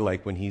I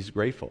like when he's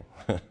grateful.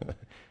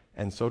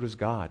 And so does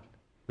God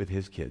with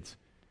his kids.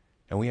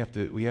 And we have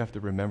to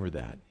remember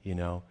that, you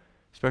know,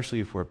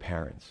 especially if we're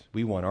parents.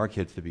 We want our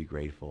kids to be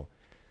grateful.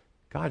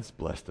 God's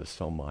blessed us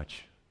so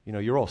much. You know,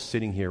 you're all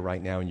sitting here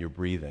right now and you're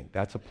breathing.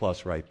 That's a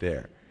plus right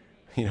there.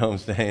 You know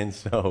what I'm saying?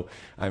 So,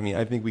 I mean,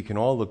 I think we can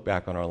all look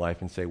back on our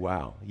life and say,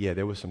 wow, yeah,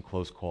 there was some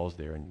close calls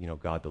there, and, you know,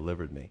 God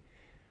delivered me.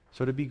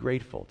 So to be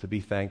grateful, to be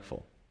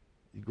thankful.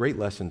 Great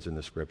lessons in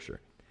the Scripture.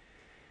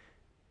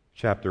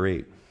 Chapter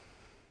 8.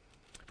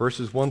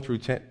 Verses 1 through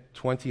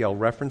 20, I'll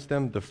reference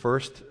them. The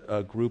first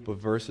group of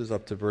verses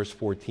up to verse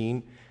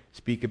 14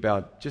 speak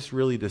about just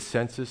really the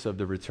census of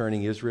the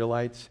returning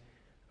Israelites.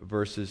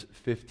 Verses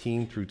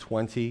 15 through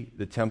 20,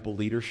 the temple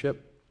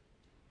leadership.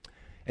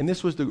 And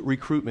this was the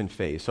recruitment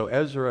phase. So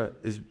Ezra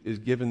is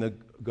given the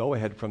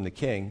go-ahead from the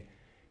king.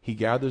 He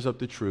gathers up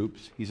the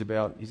troops. He's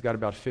got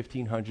about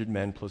 1,500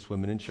 men plus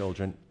women and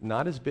children.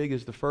 Not as big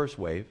as the first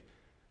wave.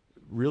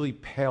 Really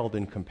paled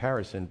in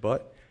comparison,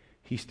 but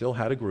he still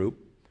had a group.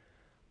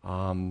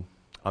 I'm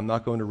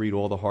not going to read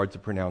all the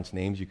hard-to-pronounce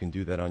names. You can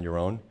do that on your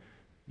own.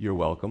 You're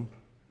welcome.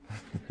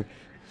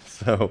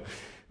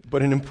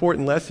 But an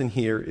important lesson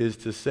here is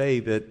to say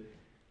that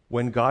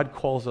when God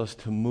calls us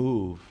to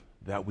move,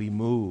 that we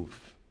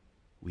move.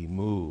 We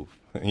move.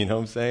 You know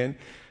what I'm saying?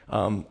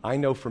 I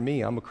know for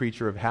me, I'm a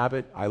creature of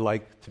habit. I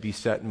like to be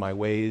set in my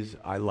ways.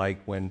 I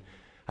like when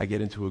I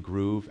get into a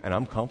groove, and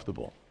I'm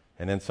comfortable.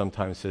 And then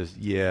sometimes says,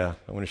 yeah,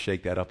 I want to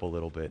shake that up a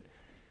little bit.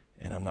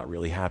 And I'm not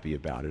really happy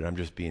about it. I'm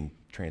just being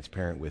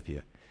transparent with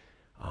you.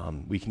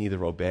 We can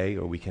either obey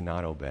or we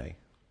cannot obey.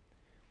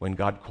 When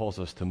God calls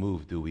us to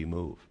move, do we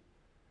move?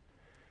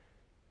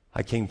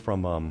 I came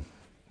from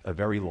a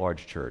very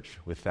large church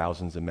with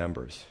thousands of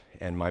members,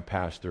 and my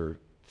pastor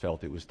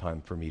felt it was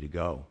time for me to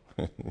go.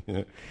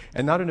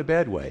 And not in a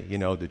bad way, you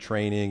know, the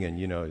training and,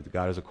 you know,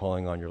 God has a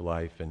calling on your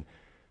life. And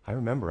I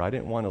remember I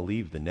didn't want to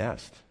leave the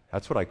nest.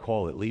 That's what I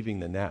call it, leaving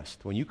the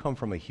nest. When you come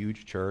from a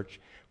huge church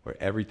where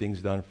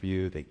everything's done for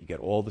you, that you get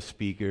all the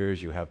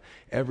speakers, you have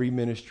every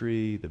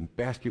ministry, the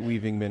basket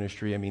weaving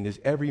ministry. I mean, there's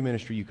every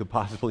ministry you could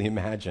possibly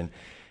imagine.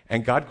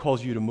 And God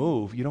calls you to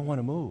move. You don't want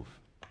to move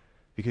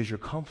because you're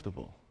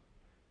comfortable.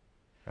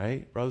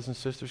 Right? Brothers and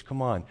sisters,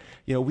 come on.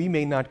 You know, we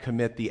may not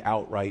commit the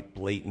outright,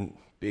 blatant,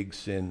 big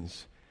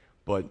sins,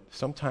 but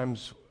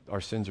sometimes our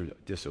sins are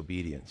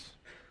disobedience.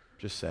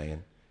 Just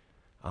saying.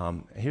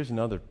 Here's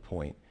another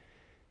point.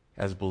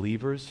 As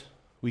believers,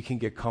 we can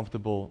get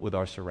comfortable with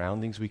our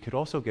surroundings. We could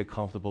also get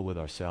comfortable with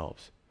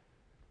ourselves.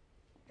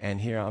 And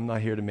here, I'm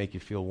not here to make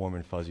you feel warm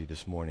and fuzzy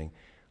this morning,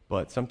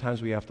 but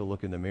sometimes we have to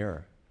look in the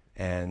mirror,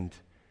 and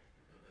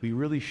we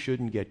really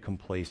shouldn't get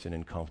complacent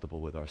and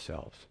comfortable with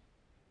ourselves.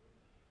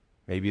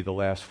 Maybe the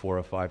last 4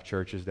 or 5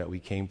 churches that we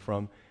came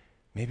from,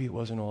 maybe it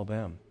wasn't all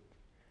them.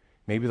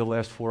 Maybe the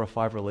last 4 or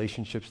 5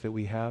 relationships that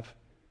we have,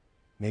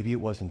 maybe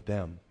it wasn't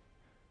them.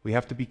 We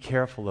have to be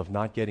careful of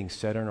not getting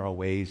set in our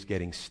ways,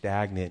 getting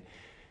stagnant.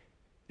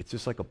 It's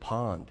just like a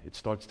pond. It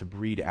starts to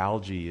breed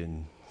algae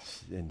and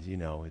you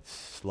know, it's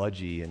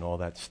sludgy and all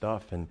that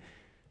stuff. And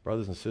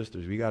brothers and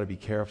sisters, we got to be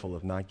careful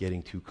of not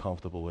getting too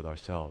comfortable with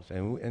ourselves.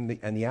 And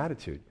the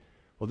attitude.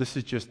 Well, this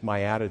is just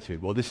my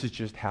attitude. Well, this is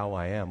just how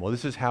I am. Well,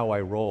 this is how I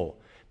roll.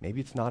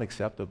 Maybe it's not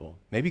acceptable.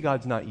 Maybe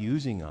God's not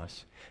using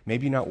us.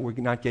 Maybe we're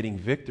not getting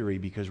victory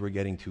because we're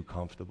getting too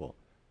comfortable.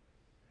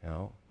 You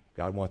know,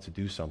 God wants to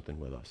do something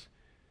with us.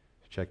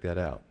 Check that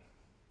out.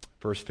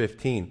 Verse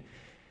 15.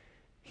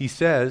 He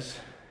says,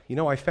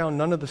 I found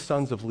none of the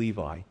sons of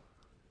Levi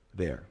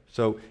there.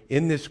 So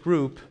in this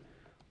group,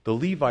 the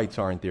Levites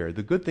aren't there.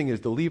 The good thing is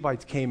the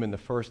Levites came in the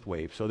first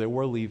wave, so there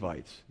were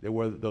Levites. There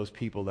were those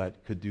people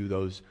that could do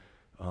those,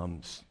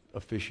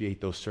 officiate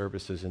those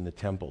services in the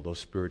temple, those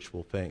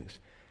spiritual things.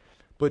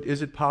 But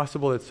is it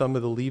possible that some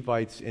of the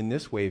Levites in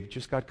this wave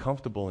just got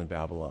comfortable in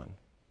Babylon?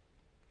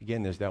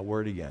 Again, there's that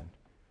word again.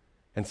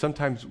 And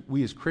sometimes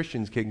we as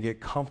Christians can get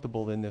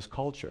comfortable in this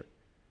culture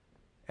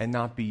and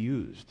not be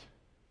used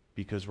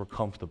because we're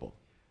comfortable.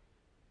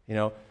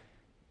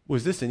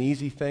 Was this an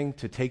easy thing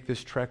to take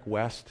this trek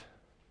west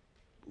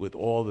with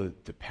all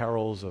the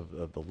perils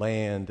of the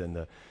land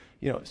and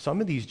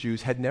some of these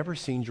Jews had never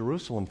seen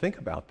Jerusalem. Think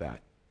about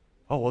that.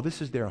 Oh, well,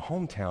 this is their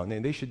hometown,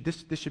 and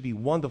this should be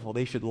wonderful.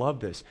 They should love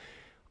this.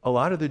 A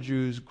lot of the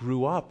Jews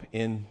grew up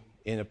in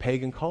a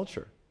pagan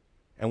culture.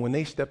 And when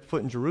they stepped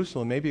foot in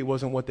Jerusalem, maybe it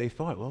wasn't what they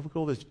thought. Well, look at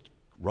all this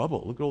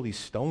rubble. Look at all these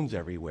stones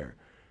everywhere.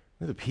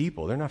 Look at the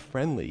people. They're not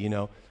friendly,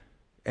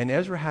 And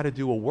Ezra had to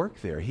do a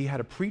work there. He had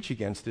to preach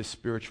against this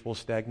spiritual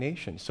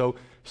stagnation. So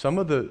some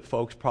of the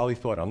folks probably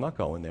thought, I'm not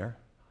going there.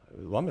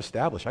 Well, I'm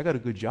established. I got a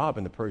good job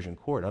in the Persian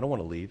court. I don't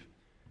want to leave.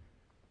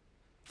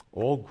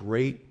 All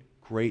great,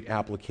 great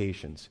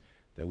applications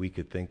that we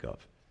could think of.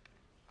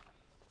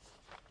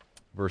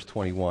 Verse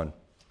 21.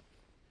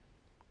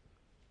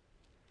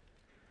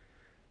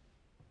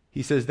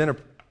 He says,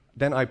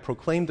 Then I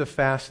proclaimed a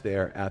fast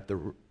there at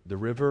the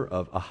river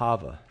of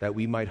Ahava, that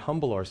we might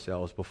humble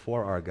ourselves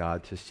before our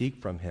God to seek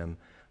from him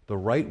the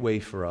right way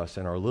for us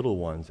and our little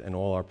ones and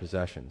all our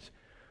possessions.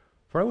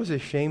 For I was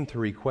ashamed to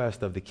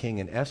request of the king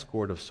an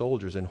escort of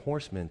soldiers and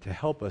horsemen to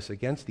help us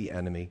against the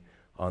enemy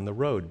on the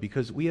road,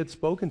 because we had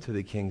spoken to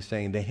the king,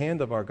 saying, The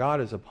hand of our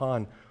God is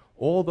upon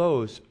all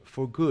those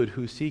for good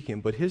who seek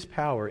him, but his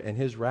power and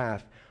his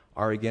wrath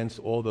are against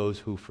all those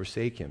who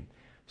forsake him.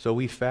 So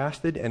we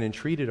fasted and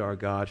entreated our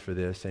God for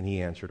this, and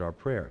he answered our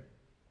prayer.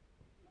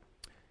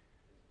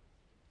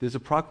 There's a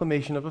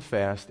proclamation of a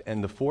fast,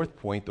 and the fourth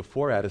point, the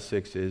 4 out of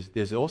 6, is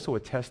there's also a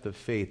test of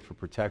faith for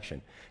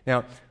protection.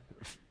 Now,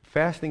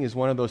 fasting is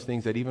one of those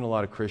things that even a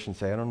lot of Christians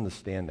say, I don't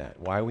understand that.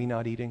 Why are we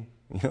not eating?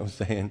 You know what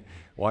I'm saying?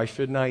 Why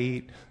shouldn't I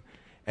eat?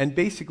 And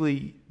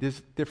basically,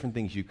 there's different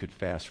things you could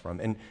fast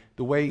from. And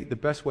the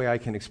best way I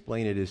can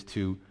explain it is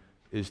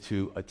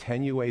to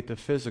attenuate the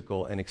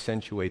physical and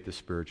accentuate the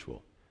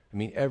spiritual. I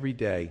mean, every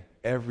day,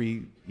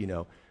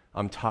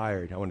 I'm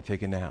tired, I want to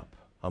take a nap.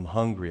 I'm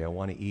hungry, I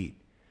want to eat.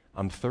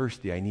 I'm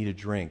thirsty, I need a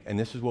drink. And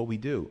this is what we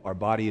do. Our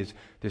body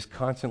there's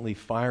constantly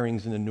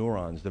firings in the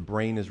neurons. The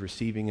brain is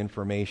receiving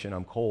information.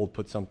 I'm cold,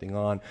 put something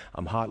on.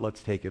 I'm hot,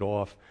 let's take it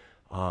off.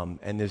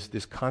 And there's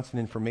this constant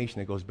information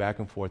that goes back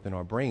and forth in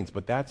our brains.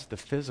 But that's the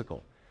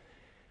physical.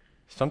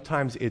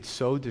 Sometimes it's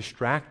so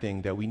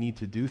distracting that we need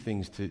to do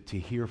things to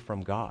hear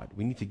from God.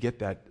 We need to get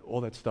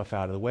all that stuff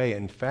out of the way.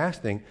 And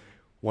fasting,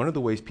 one of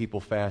the ways people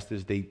fast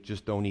is they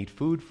just don't eat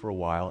food for a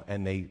while,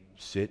 and they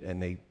sit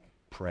and they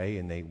pray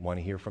and they want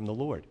to hear from the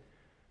Lord.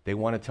 They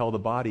want to tell the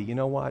body, you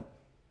know what?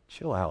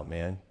 Chill out,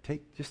 man.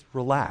 Just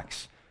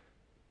relax.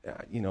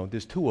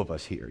 There's 2 of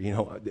us here.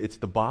 It's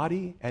the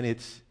body and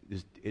it's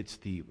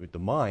the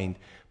mind,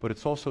 but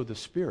it's also the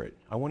spirit.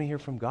 I want to hear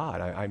from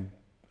God.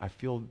 I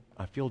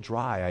feel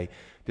dry.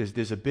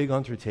 There's a big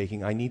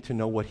undertaking. I need to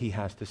know what he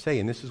has to say.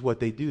 And this is what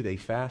they do. They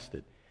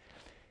fasted.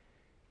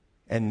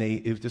 And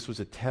this was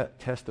a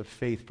test of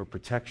faith for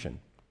protection.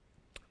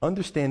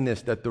 Understand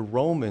this, that the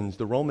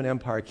Roman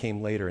Empire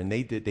came later, and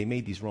they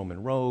made these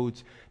Roman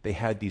roads. They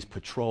had these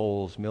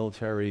patrols,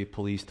 military,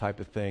 police type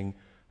of thing.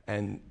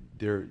 And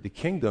the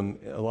kingdom,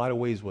 in a lot of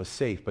ways, was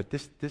safe. But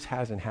this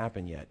hasn't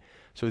happened yet.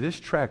 So this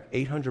trek,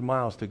 800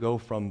 miles to go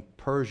from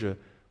Persia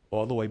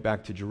all the way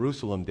back to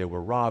Jerusalem, there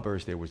were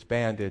robbers, there was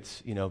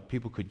bandits,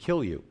 people could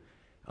kill you.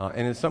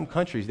 And in some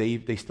countries,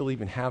 they still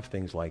even have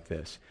things like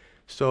this.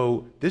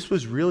 So this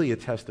was really a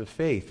test of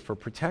faith for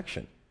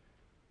protection,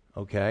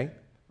 okay?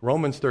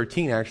 Romans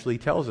 13 actually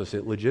tells us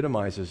it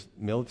legitimizes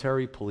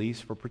military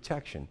police for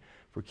protection,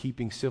 for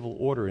keeping civil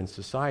order in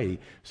society.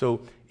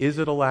 So is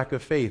it a lack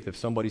of faith if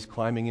somebody's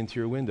climbing into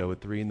your window at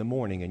 3 a.m.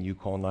 and you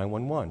call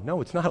 911? No,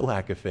 it's not a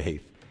lack of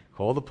faith.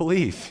 Call the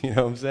police, you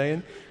know what I'm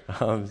saying?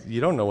 You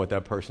don't know what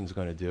that person's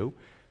going to do.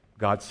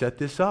 God set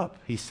this up.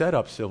 He set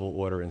up civil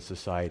order in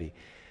society.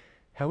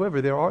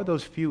 However, there are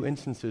those few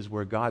instances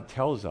where God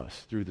tells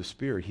us through the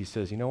Spirit, he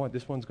says, you know what,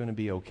 this one's going to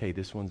be okay,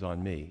 this one's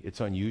on me.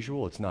 It's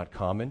unusual, it's not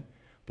common,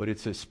 but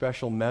it's a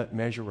special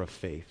measure of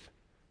faith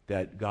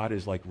that God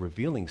is like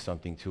revealing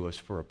something to us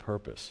for a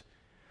purpose.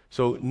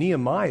 So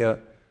Nehemiah,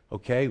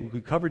 okay,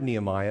 we covered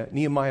Nehemiah.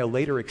 Nehemiah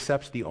later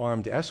accepts the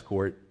armed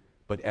escort,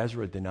 but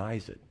Ezra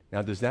denies it.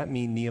 Now, does that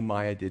mean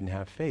Nehemiah didn't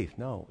have faith?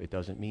 No, it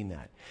doesn't mean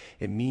that.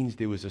 It means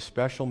there was a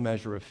special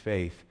measure of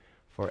faith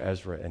for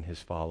Ezra and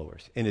his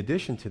followers. In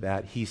addition to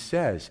that, he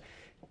says,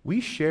 we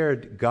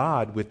shared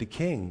God with the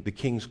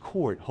king's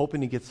court,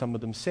 hoping to get some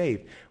of them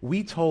saved.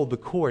 We told the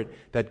court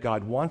that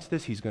God wants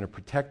this, he's going to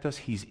protect us,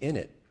 he's in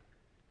it.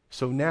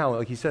 So now,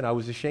 like he said, I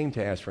was ashamed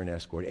to ask for an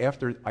escort.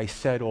 After I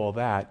said all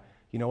that,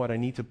 you know what, I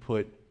need to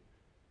put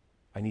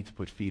I need to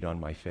put feet on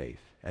my faith.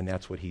 And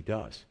that's what he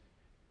does.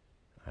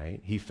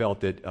 Right? He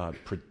felt that,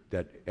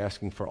 that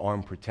asking for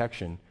armed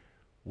protection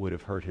would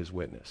have hurt his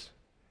witness.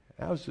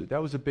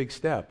 That was a big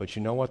step, but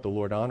you know what? The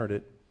Lord honored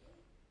it.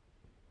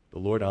 The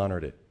Lord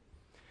honored it.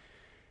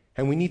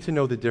 And we need to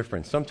know the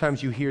difference.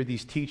 Sometimes you hear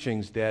these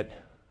teachings that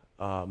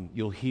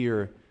you'll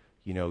hear,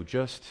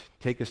 just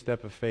take a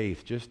step of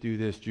faith, just do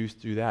this,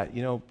 just do that.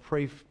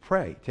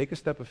 Pray. Take a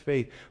step of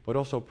faith, but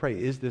also pray,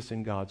 is this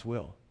in God's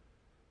will?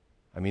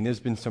 I mean, there's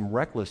been some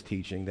reckless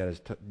teaching that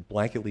has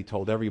blanketly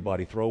told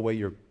everybody, throw away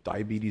your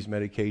diabetes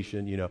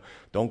medication,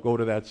 don't go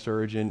to that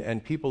surgeon.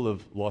 And people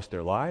have lost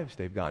their lives.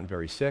 They've gotten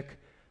very sick.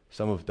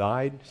 Some have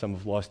died. Some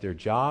have lost their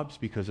jobs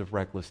because of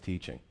reckless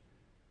teaching.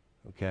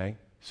 Okay?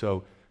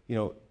 So,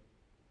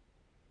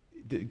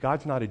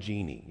 God's not a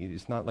genie.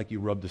 It's not like you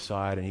rub the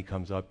side and he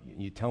comes up,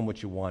 you tell him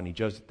what you want, he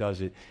just does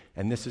it,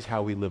 and this is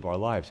how we live our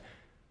lives.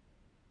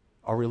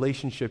 Our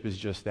relationship is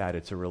just that.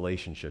 It's a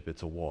relationship.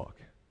 It's a walk.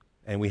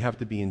 And we have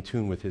to be in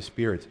tune with his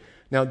spirits.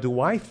 Now, do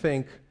I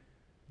think,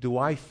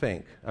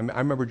 I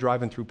remember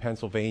driving through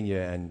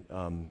Pennsylvania, and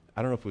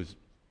I don't know if it was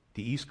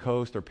the East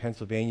Coast or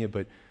Pennsylvania,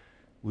 but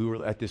we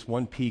were at this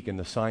one peak, and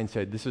the sign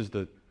said, this is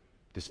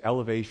this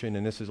elevation,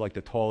 and this is like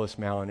the tallest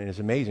mountain, and it's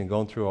amazing.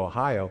 Going through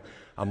Ohio,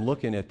 I'm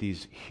looking at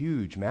these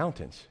huge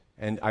mountains,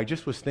 and I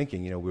just was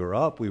thinking, we were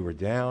up, we were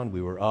down,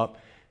 we were up.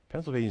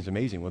 Pennsylvania is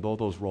amazing with all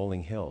those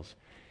rolling hills.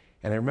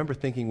 And I remember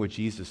thinking what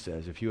Jesus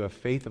says, if you have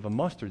faith of a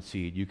mustard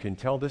seed, you can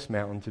tell this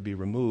mountain to be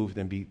removed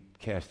and be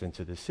cast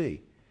into the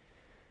sea.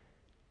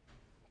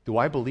 Do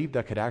I believe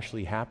that could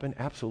actually happen?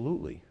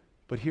 Absolutely.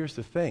 But here's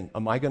the thing.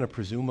 Am I going to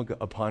presume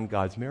upon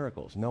God's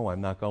miracles? No, I'm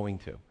not going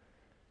to.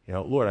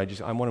 Lord,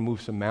 I want to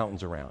move some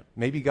mountains around.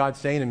 Maybe God's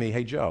saying to me,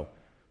 hey, Joe,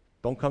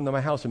 don't come to my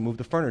house and move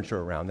the furniture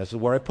around. This is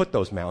where I put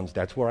those mountains.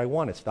 That's where I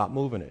want it. Stop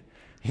moving it.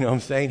 You know what I'm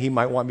saying? He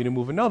might want me to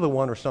move another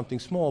one or something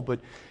small, but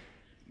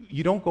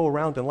you don't go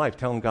around in life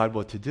telling God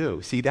what to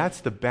do. See,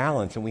 that's the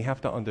balance, and we have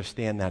to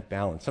understand that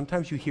balance.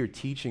 Sometimes you hear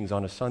teachings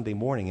on a Sunday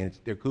morning, and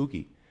they're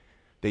kooky.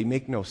 They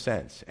make no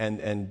sense.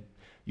 And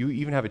you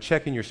even have a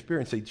check in your spirit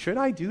and say, should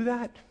I do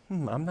that?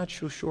 I'm not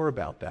so sure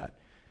about that.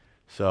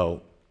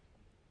 So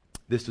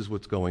this is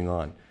what's going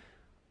on.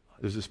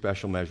 There's a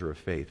special measure of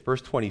faith.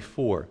 Verse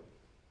 24,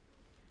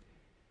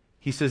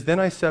 he says, then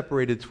I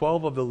separated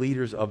 12 of the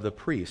leaders of the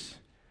priests,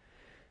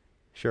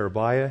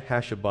 Sherebiah,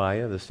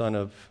 Hashabiah, the son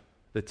of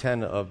the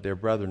 10 of their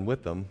brethren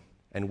with them,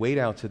 and weighed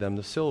out to them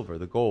the silver,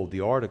 the gold,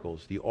 the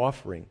articles, the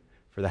offering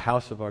for the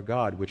house of our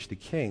God, which the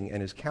king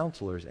and his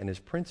counselors and his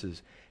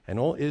princes and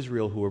all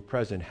Israel who were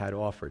present had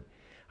offered.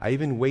 I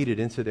even weighted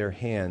into their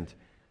hand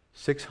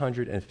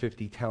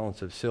 650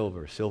 talents of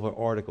silver, silver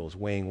articles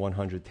weighing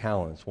 100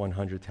 talents,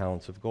 100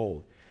 talents of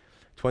gold,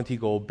 20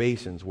 gold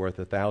basins worth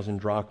 1,000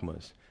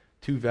 drachmas,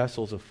 2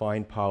 vessels of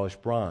fine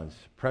polished bronze,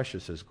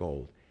 precious as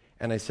gold.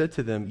 And I said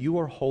to them, you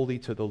are holy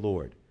to the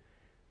Lord.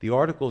 The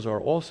articles are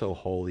also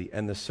holy,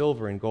 and the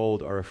silver and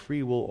gold are a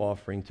freewill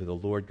offering to the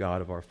Lord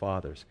God of our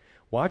fathers.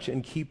 Watch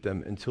and keep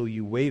them until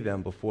you weigh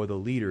them before the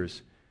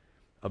leaders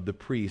of the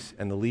priests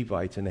and the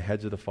Levites and the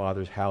heads of the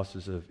fathers'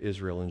 houses of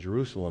Israel in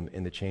Jerusalem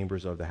in the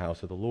chambers of the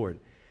house of the Lord.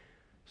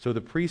 So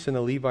the priests and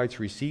the Levites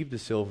received the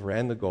silver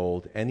and the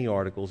gold and the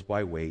articles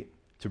by weight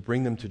to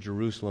bring them to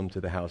Jerusalem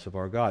to the house of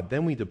our God.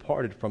 Then we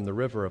departed from the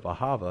river of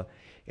Ahava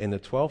in the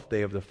 12th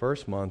day of the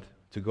first month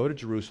to go to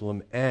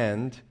Jerusalem,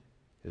 and,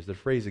 here's the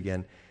phrase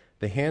again,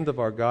 the hand of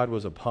our God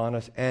was upon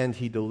us, and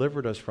he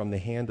delivered us from the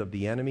hand of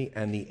the enemy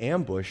and the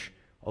ambush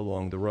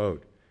along the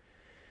road.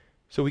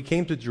 So we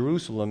came to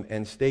Jerusalem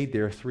and stayed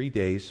there 3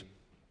 days.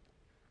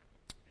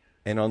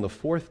 And on the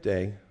 4th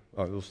day,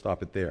 we'll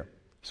stop it there.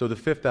 So the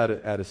 5th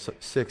out of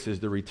 6 is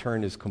the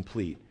return is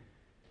complete.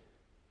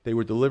 They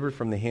were delivered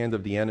from the hand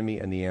of the enemy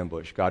and the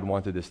ambush. God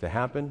wanted this to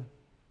happen.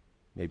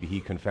 Maybe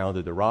he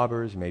confounded the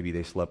robbers. Maybe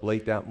they slept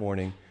late that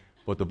morning.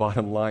 But the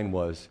bottom line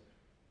was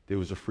there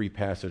was a free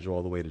passage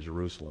all the way to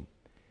Jerusalem.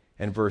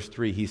 And verse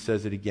 3, he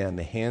says it again,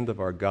 the hand of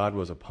our God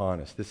was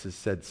upon us. This is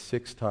said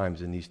 6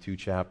 times in these 2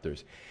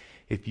 chapters.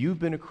 If you've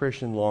been a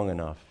Christian long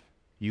enough,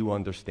 you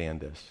understand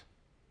this.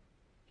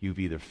 You've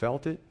either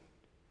felt it,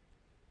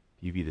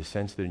 you've either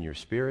sensed it in your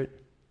spirit,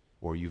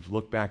 or you've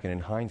looked back and in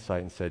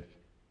hindsight and said,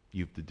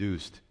 you've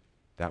deduced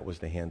that was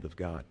the hand of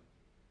God.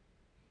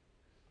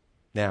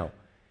 Now,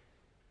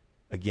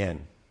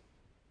 again,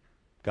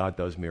 God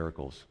does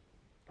miracles.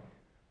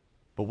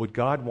 But what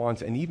God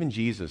wants, and even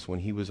Jesus, when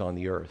he was on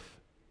the earth,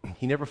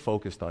 he never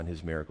focused on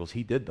his miracles.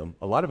 He did them.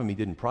 A lot of them he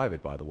did in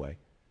private, by the way.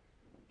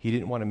 He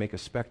didn't want to make a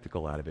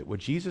spectacle out of it. What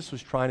Jesus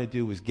was trying to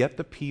do was get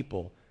the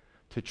people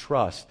to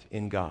trust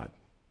in God,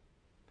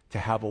 to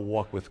have a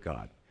walk with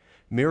God.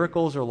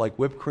 Miracles are like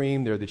whipped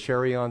cream. They're the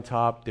cherry on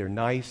top. They're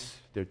nice.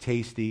 They're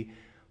tasty.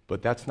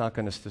 But that's not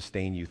going to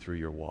sustain you through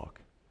your walk.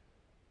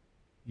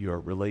 Your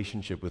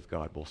relationship with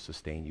God will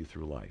sustain you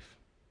through life.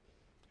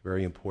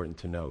 Very important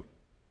to note.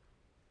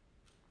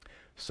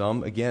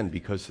 Some, again,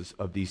 because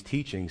of these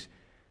teachings,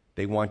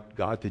 they want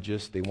God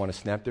they want to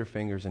snap their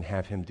fingers and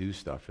have him do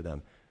stuff for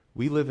them.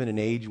 We live in an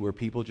age where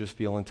people just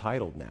feel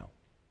entitled now.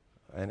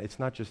 and it's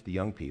not just the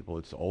young people,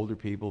 it's older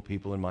people,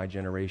 people in my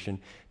generation,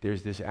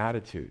 there's this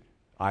attitude.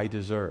 I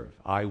deserve,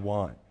 I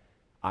want,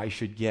 I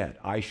should get,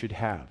 I should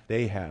have,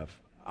 they have,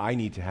 I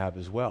need to have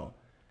as well.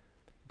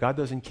 God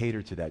doesn't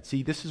cater to that.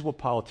 See, this is what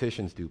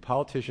politicians do.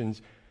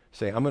 Politicians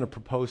say, I'm going to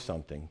propose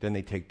something. Then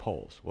they take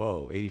polls.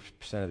 Whoa, 80%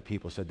 of the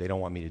people said they don't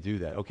want me to do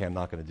that. Okay, I'm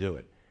not going to do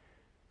it.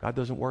 God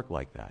doesn't work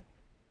like that.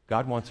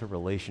 God wants a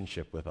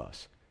relationship with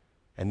us.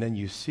 And then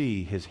you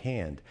see his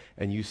hand,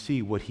 and you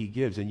see what he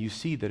gives, and you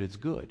see that it's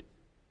good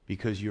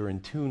because you're in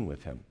tune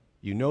with him.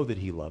 You know that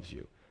he loves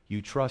you.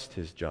 You trust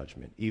his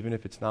judgment, even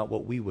if it's not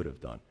what we would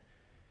have done.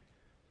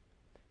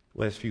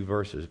 Last few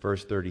verses,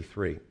 verse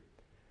 33.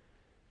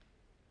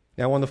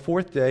 Now on the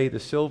fourth day, the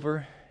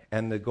silver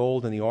and the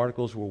gold and the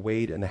articles were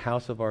weighed in the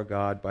house of our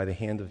God by the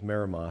hand of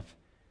Meremoth,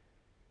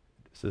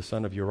 the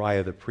son of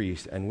Uriah the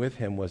priest, and with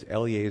him was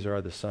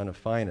Eleazar the son of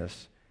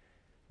Phinehas.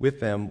 With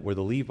them were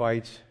the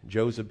Levites,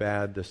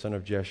 Jozabad the son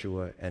of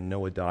Jeshua, and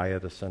Noadiah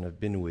the son of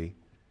Binnui,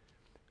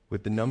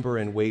 with the number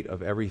and weight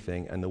of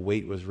everything, and the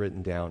weight was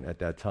written down at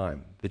that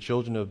time. The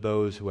children of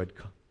those who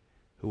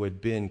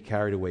had been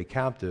carried away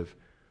captive,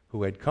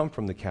 who had come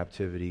from the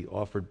captivity,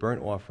 offered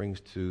burnt offerings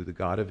to the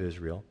God of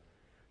Israel,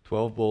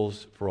 12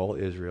 bulls for all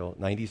Israel,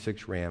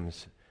 96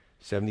 rams,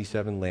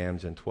 77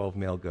 lambs, and 12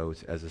 male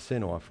goats as a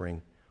sin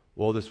offering.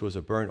 All this was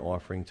a burnt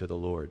offering to the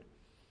Lord.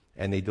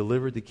 And they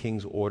delivered the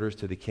king's orders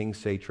to the king's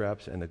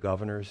satraps and the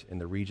governors in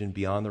the region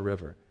beyond the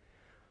river.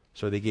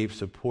 So they gave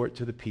support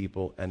to the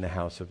people and the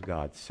house of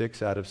God.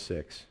 6 out of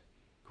 6,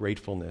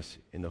 gratefulness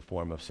in the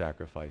form of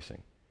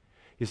sacrificing.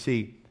 You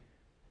see,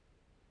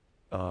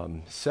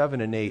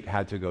 7 and 8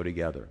 had to go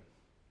together.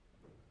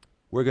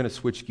 We're going to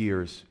switch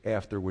gears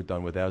after we're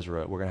done with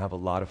Ezra. We're going to have a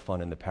lot of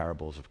fun in the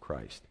parables of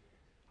Christ.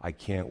 I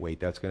can't wait.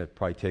 That's going to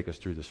probably take us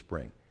through the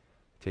spring.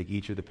 Take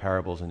each of the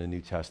parables in the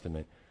New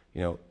Testament.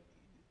 You know,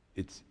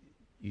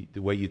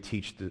 the way you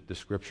teach the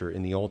scripture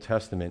in the Old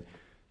Testament,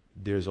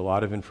 there's a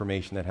lot of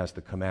information that has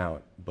to come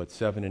out, but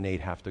 7 and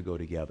 8 have to go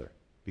together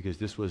because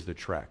this was the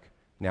trek.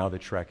 Now the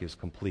trek is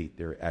complete.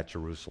 They're at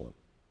Jerusalem,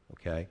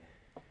 okay?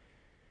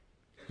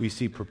 We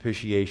see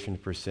propitiation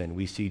for sin.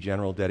 We see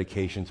general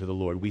dedication to the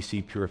Lord. We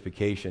see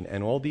purification,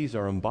 and all these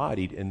are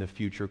embodied in the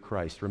future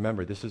Christ.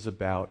 Remember, this is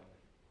about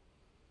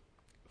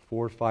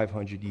 400 or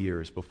 500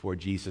 years before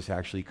Jesus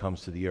actually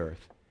comes to the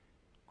earth,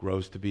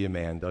 grows to be a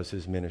man, does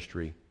his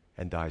ministry,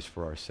 and dies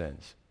for our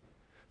sins.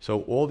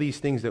 So all these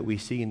things that we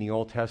see in the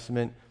Old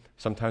Testament,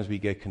 sometimes we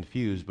get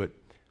confused, but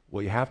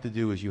what you have to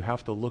do is you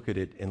have to look at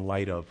it in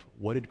light of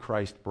what did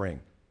Christ bring?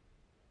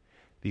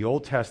 The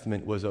Old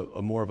Testament was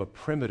a more of a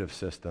primitive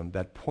system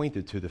that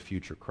pointed to the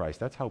future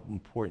Christ. That's how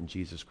important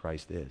Jesus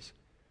Christ is.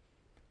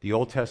 The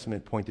Old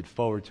Testament pointed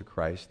forward to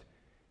Christ,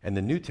 and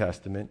the New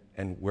Testament,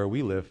 and where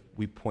we live,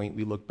 we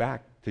look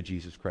back to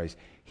Jesus Christ.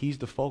 He's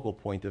the focal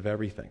point of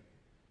everything.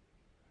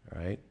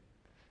 All right?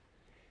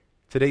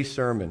 Today's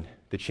sermon,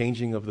 the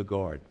changing of the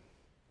guard,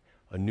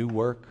 a new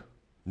work,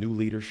 new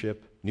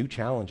leadership, new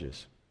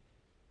challenges.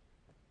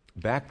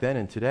 Back then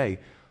and today,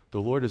 the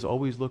Lord is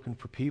always looking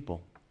for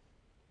people.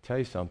 Tell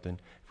you something,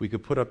 if we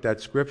could put up that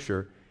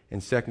scripture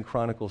in 2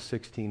 Chronicles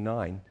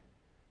 16:9,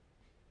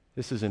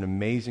 this is an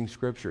amazing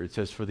scripture. It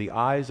says, "For the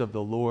eyes of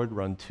the Lord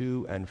run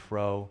to and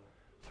fro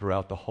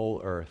throughout the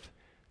whole earth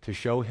to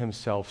show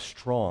himself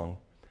strong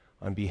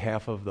on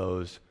behalf of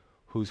those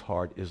whose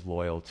heart is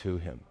loyal to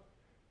him."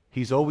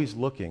 He's always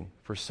looking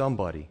for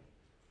somebody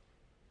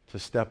to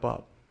step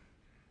up.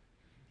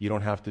 You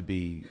don't have to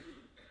be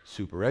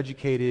super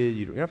educated.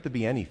 You don't have to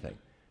be anything.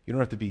 You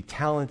don't have to be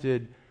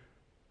talented.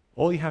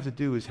 All you have to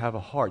do is have a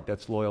heart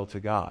that's loyal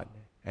to God,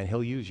 and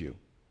he'll use you.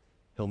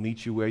 He'll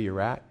meet you where you're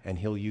at, and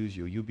he'll use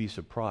you. You'll be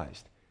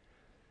surprised.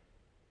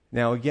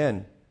 Now,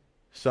 again,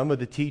 some of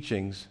the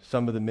teachings,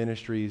 some of the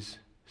ministries,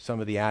 some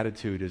of the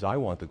attitude is, I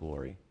want the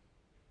glory.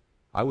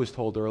 I was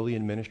told early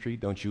in ministry,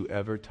 don't you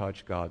ever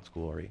touch God's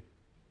glory.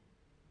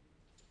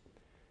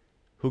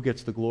 Who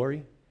gets the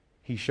glory?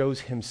 He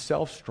shows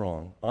himself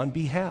strong on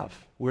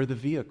behalf. We're the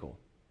vehicle.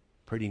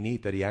 Pretty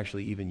neat that he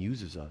actually even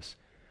uses us,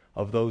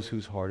 of those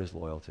whose heart is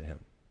loyal to him.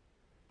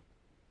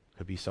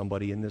 Could be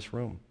somebody in this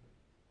room.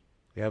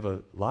 We have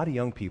a lot of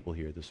young people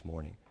here this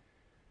morning.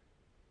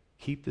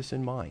 Keep this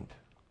in mind.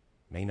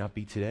 May not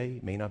be today,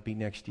 may not be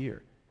next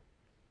year.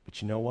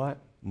 But you know what?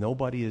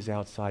 Nobody is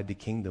outside the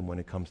kingdom when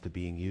it comes to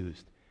being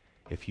used.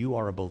 If you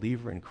are a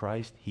believer in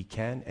Christ, he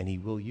can and he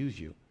will use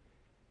you.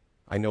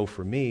 I know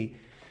for me,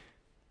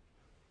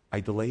 I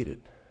delayed it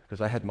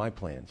because I had my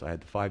plans. I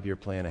had the 5-year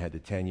plan, I had the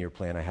 10-year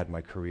plan, I had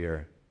my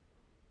career.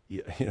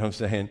 You know what I'm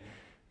saying?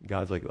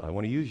 God's like, I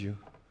want to use you.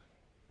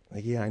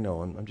 Like, yeah, I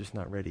know. I'm just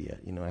not ready yet.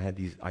 You know, I had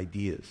these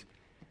ideas.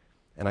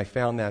 And I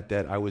found that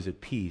I was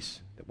at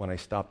peace that when I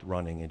stopped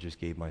running and just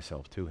gave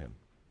myself to him.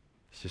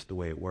 It's just the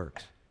way it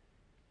works.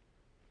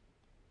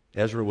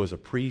 Ezra was a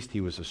priest.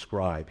 He was a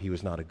scribe. He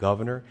was not a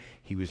governor.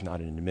 He was not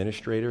an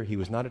administrator. He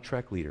was not a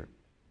trek leader.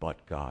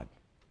 But God. ...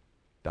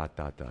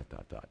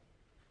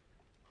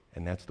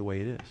 And that's the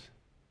way it is.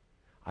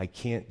 I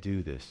can't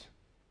do this,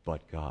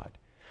 but God.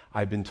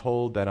 I've been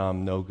told that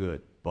I'm no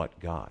good, but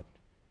God.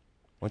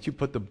 Once you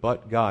put the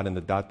but God and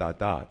the ...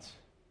 dots,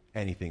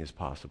 anything is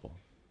possible.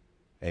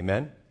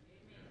 Amen?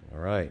 All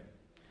right.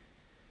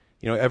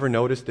 Ever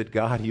notice that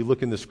God, you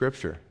look in the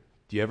Scripture,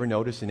 do you ever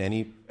notice in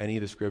any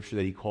of the Scripture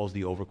that he calls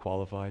the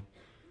overqualified?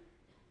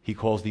 He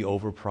calls the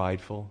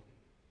overprideful,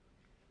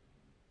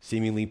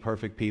 seemingly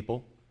perfect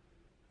people?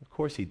 Of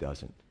course he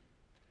doesn't.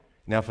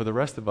 Now, for the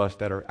rest of us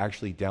that are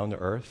actually down to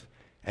earth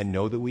and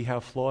know that we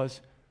have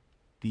flaws,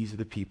 these are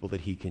the people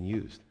that he can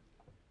use.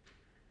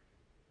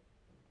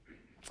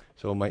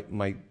 So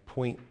my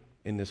point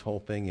in this whole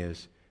thing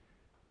is,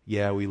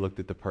 yeah, we looked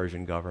at the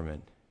Persian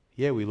government.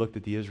 Yeah, we looked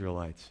at the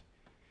Israelites.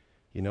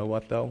 You know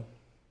what, though?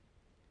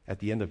 At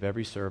the end of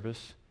every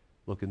service,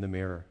 look in the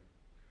mirror.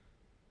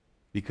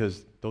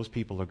 Because those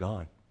people are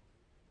gone.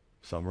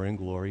 Some are in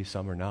glory,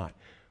 some are not.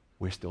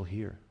 We're still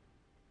here.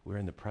 We're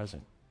in the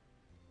present.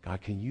 God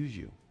can use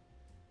you.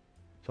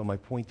 So my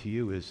point to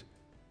you is,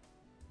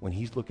 when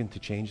he's looking to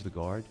change the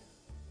guard,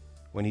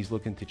 when he's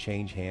looking to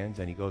change hands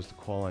and he goes to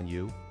call on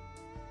you,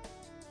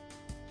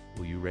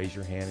 will you raise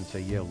your hand and say,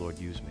 yeah, Lord,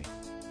 use me?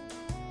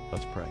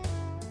 Let's pray.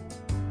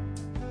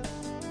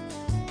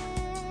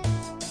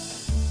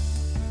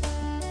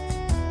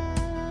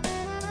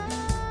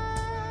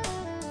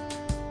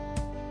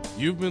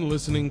 You've been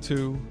listening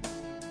to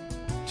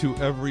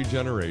Every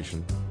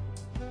Generation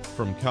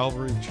from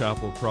Calvary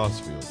Chapel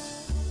Crossfields.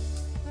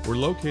 We're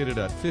located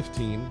at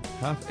 15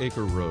 Half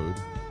Acre Road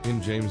in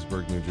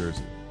Jamesburg, New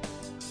Jersey.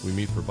 We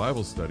meet for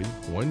Bible study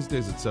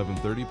Wednesdays at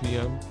 7:30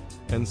 p.m.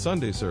 and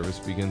Sunday service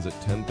begins at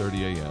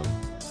 10:30 a.m.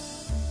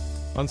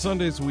 On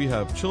Sundays, we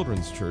have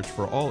children's church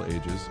for all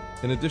ages,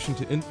 in addition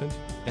to infant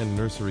and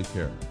nursery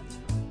care.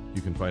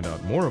 You can find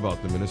out more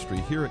about the ministry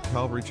here at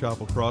Calvary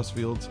Chapel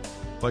Crossfields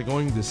by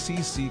going to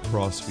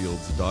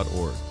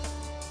cccrossfields.org.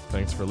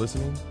 Thanks for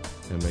listening,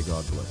 and may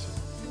God bless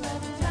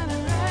you.